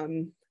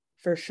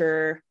 For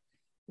sure.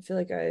 I feel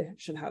like I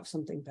should have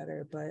something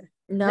better, but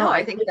no,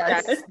 I think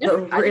that's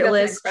the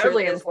realist,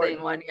 incredibly important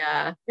one.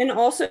 Yeah. And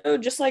also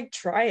just like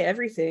try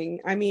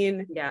everything. I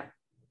mean,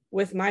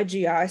 with my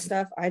GI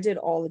stuff, I did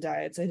all the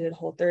diets. I did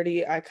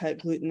Whole30, I cut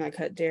gluten, I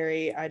cut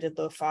dairy, I did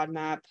low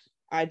FODMAP,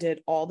 I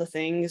did all the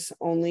things,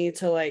 only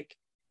to like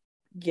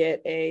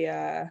get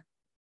an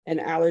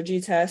allergy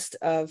test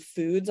of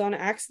foods on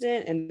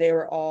accident, and they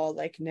were all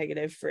like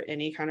negative for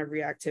any kind of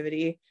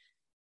reactivity.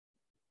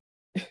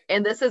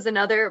 And this is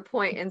another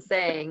point in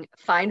saying,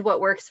 find what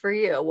works for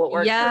you. What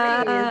works for me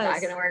is not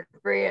going to work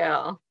for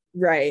you.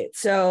 Right.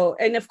 So,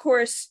 and of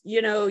course,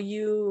 you know,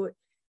 you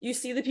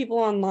see the people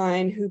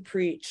online who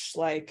preach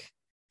like,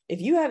 if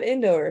you have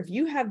endo, or if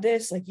you have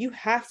this, like, you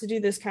have to do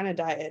this kind of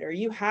diet, or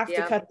you have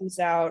to cut this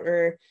out,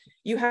 or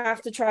you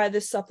have to try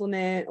this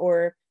supplement,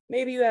 or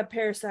maybe you have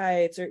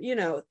parasites, or, you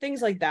know,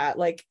 things like that.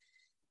 Like,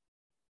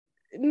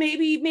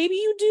 maybe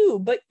you do,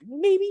 but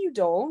maybe you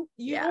don't.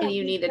 And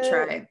you need to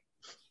try.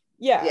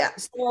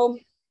 So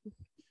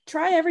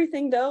try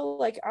everything though.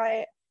 Like,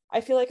 I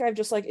feel like I've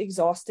just like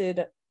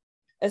exhausted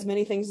as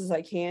many things as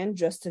I can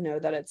just to know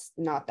that it's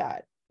not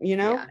that, you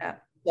know?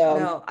 So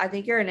no, I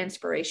think you're an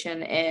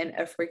inspiration and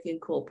a freaking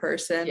cool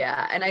person.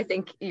 Yeah. And I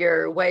think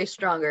you're way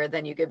stronger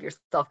than you give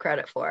yourself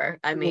credit for.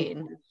 I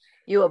mean,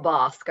 you a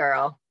boss,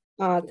 girl.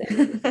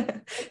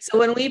 So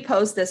when we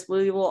post this,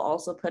 we will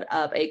also put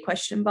up a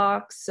question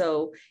box.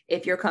 So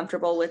if you're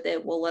comfortable with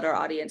it, we'll let our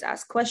audience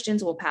ask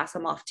questions. We'll pass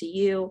them off to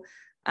you.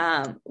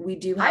 We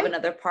do have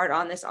another part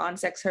on this on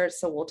Sex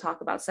Hurts, so we'll talk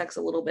about sex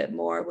a little bit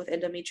more with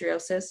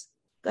endometriosis.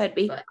 Go ahead,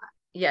 B.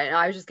 Yeah, no,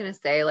 I was just gonna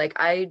say, like,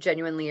 I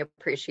genuinely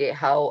appreciate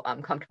how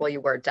comfortable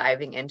you were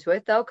diving into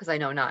it, though, because I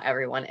know not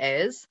everyone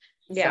is.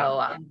 So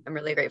I'm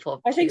really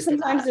grateful. I think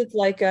sometimes it's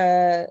like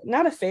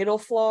not a fatal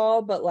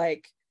flaw, but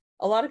like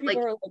a lot of people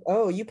are like,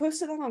 oh, you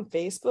posted that on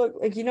Facebook?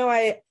 Like, you know,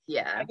 I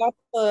got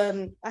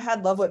I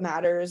had Love What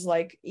Matters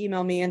like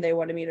email me, and they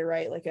wanted me to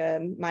write like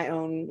my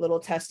own little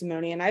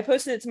testimony, and I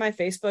posted it to my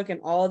Facebook,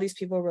 and all of these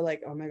people were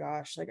like, oh my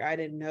gosh, like, I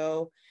didn't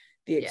know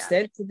the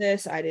extent to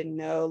this. I didn't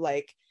know,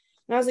 like,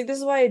 and I was like, this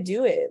is why I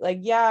do it. Like,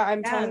 yeah,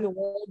 I'm telling the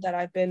world that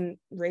I've been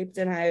raped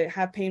and I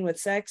have pain with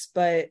sex,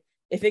 but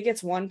if it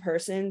gets one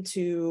person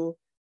to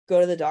go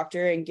to the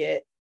doctor and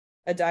get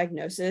a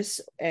diagnosis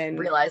and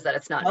realize that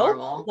it's not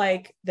normal,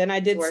 like, then I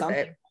did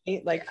something,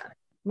 right? Like,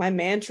 my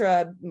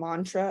mantra,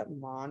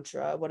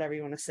 whatever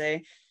you want to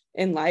say,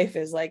 in life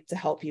is like to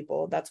help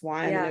people. That's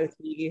why I'm an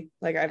OT.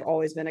 Like, I've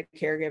always been a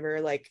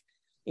caregiver, like,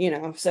 you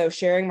know, so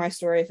sharing my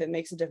story, if it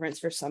makes a difference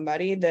for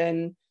somebody,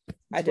 then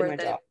I did my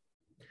job.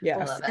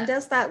 Yeah. And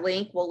just that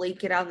link, we'll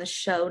link it on the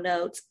show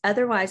notes.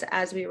 Otherwise,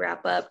 as we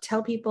wrap up,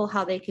 tell people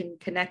how they can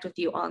connect with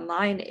you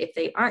online if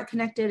they aren't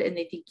connected and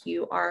they think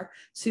you are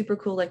super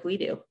cool like we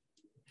do.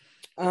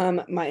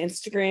 My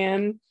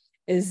Instagram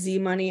is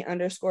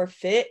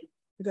zmoney_fit.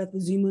 I got the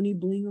Z Money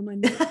bling on my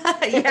neck.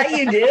 Yeah,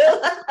 you do.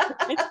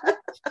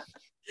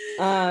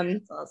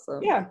 That's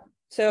awesome. Yeah.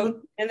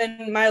 So, and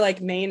then my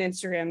like main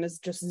Instagram is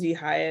just Z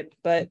Hyatt,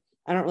 but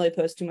I don't really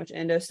post too much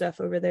endo stuff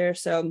over there.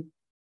 So,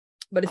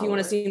 but if you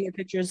want to see more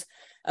pictures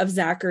of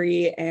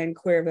Zachary and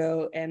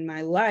Cuervo and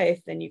my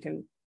life, then you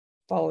can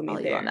follow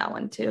me there on that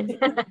one too.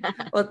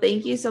 Well,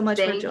 thank you so much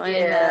for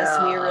joining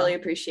us. We really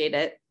appreciate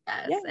it.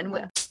 Yes. And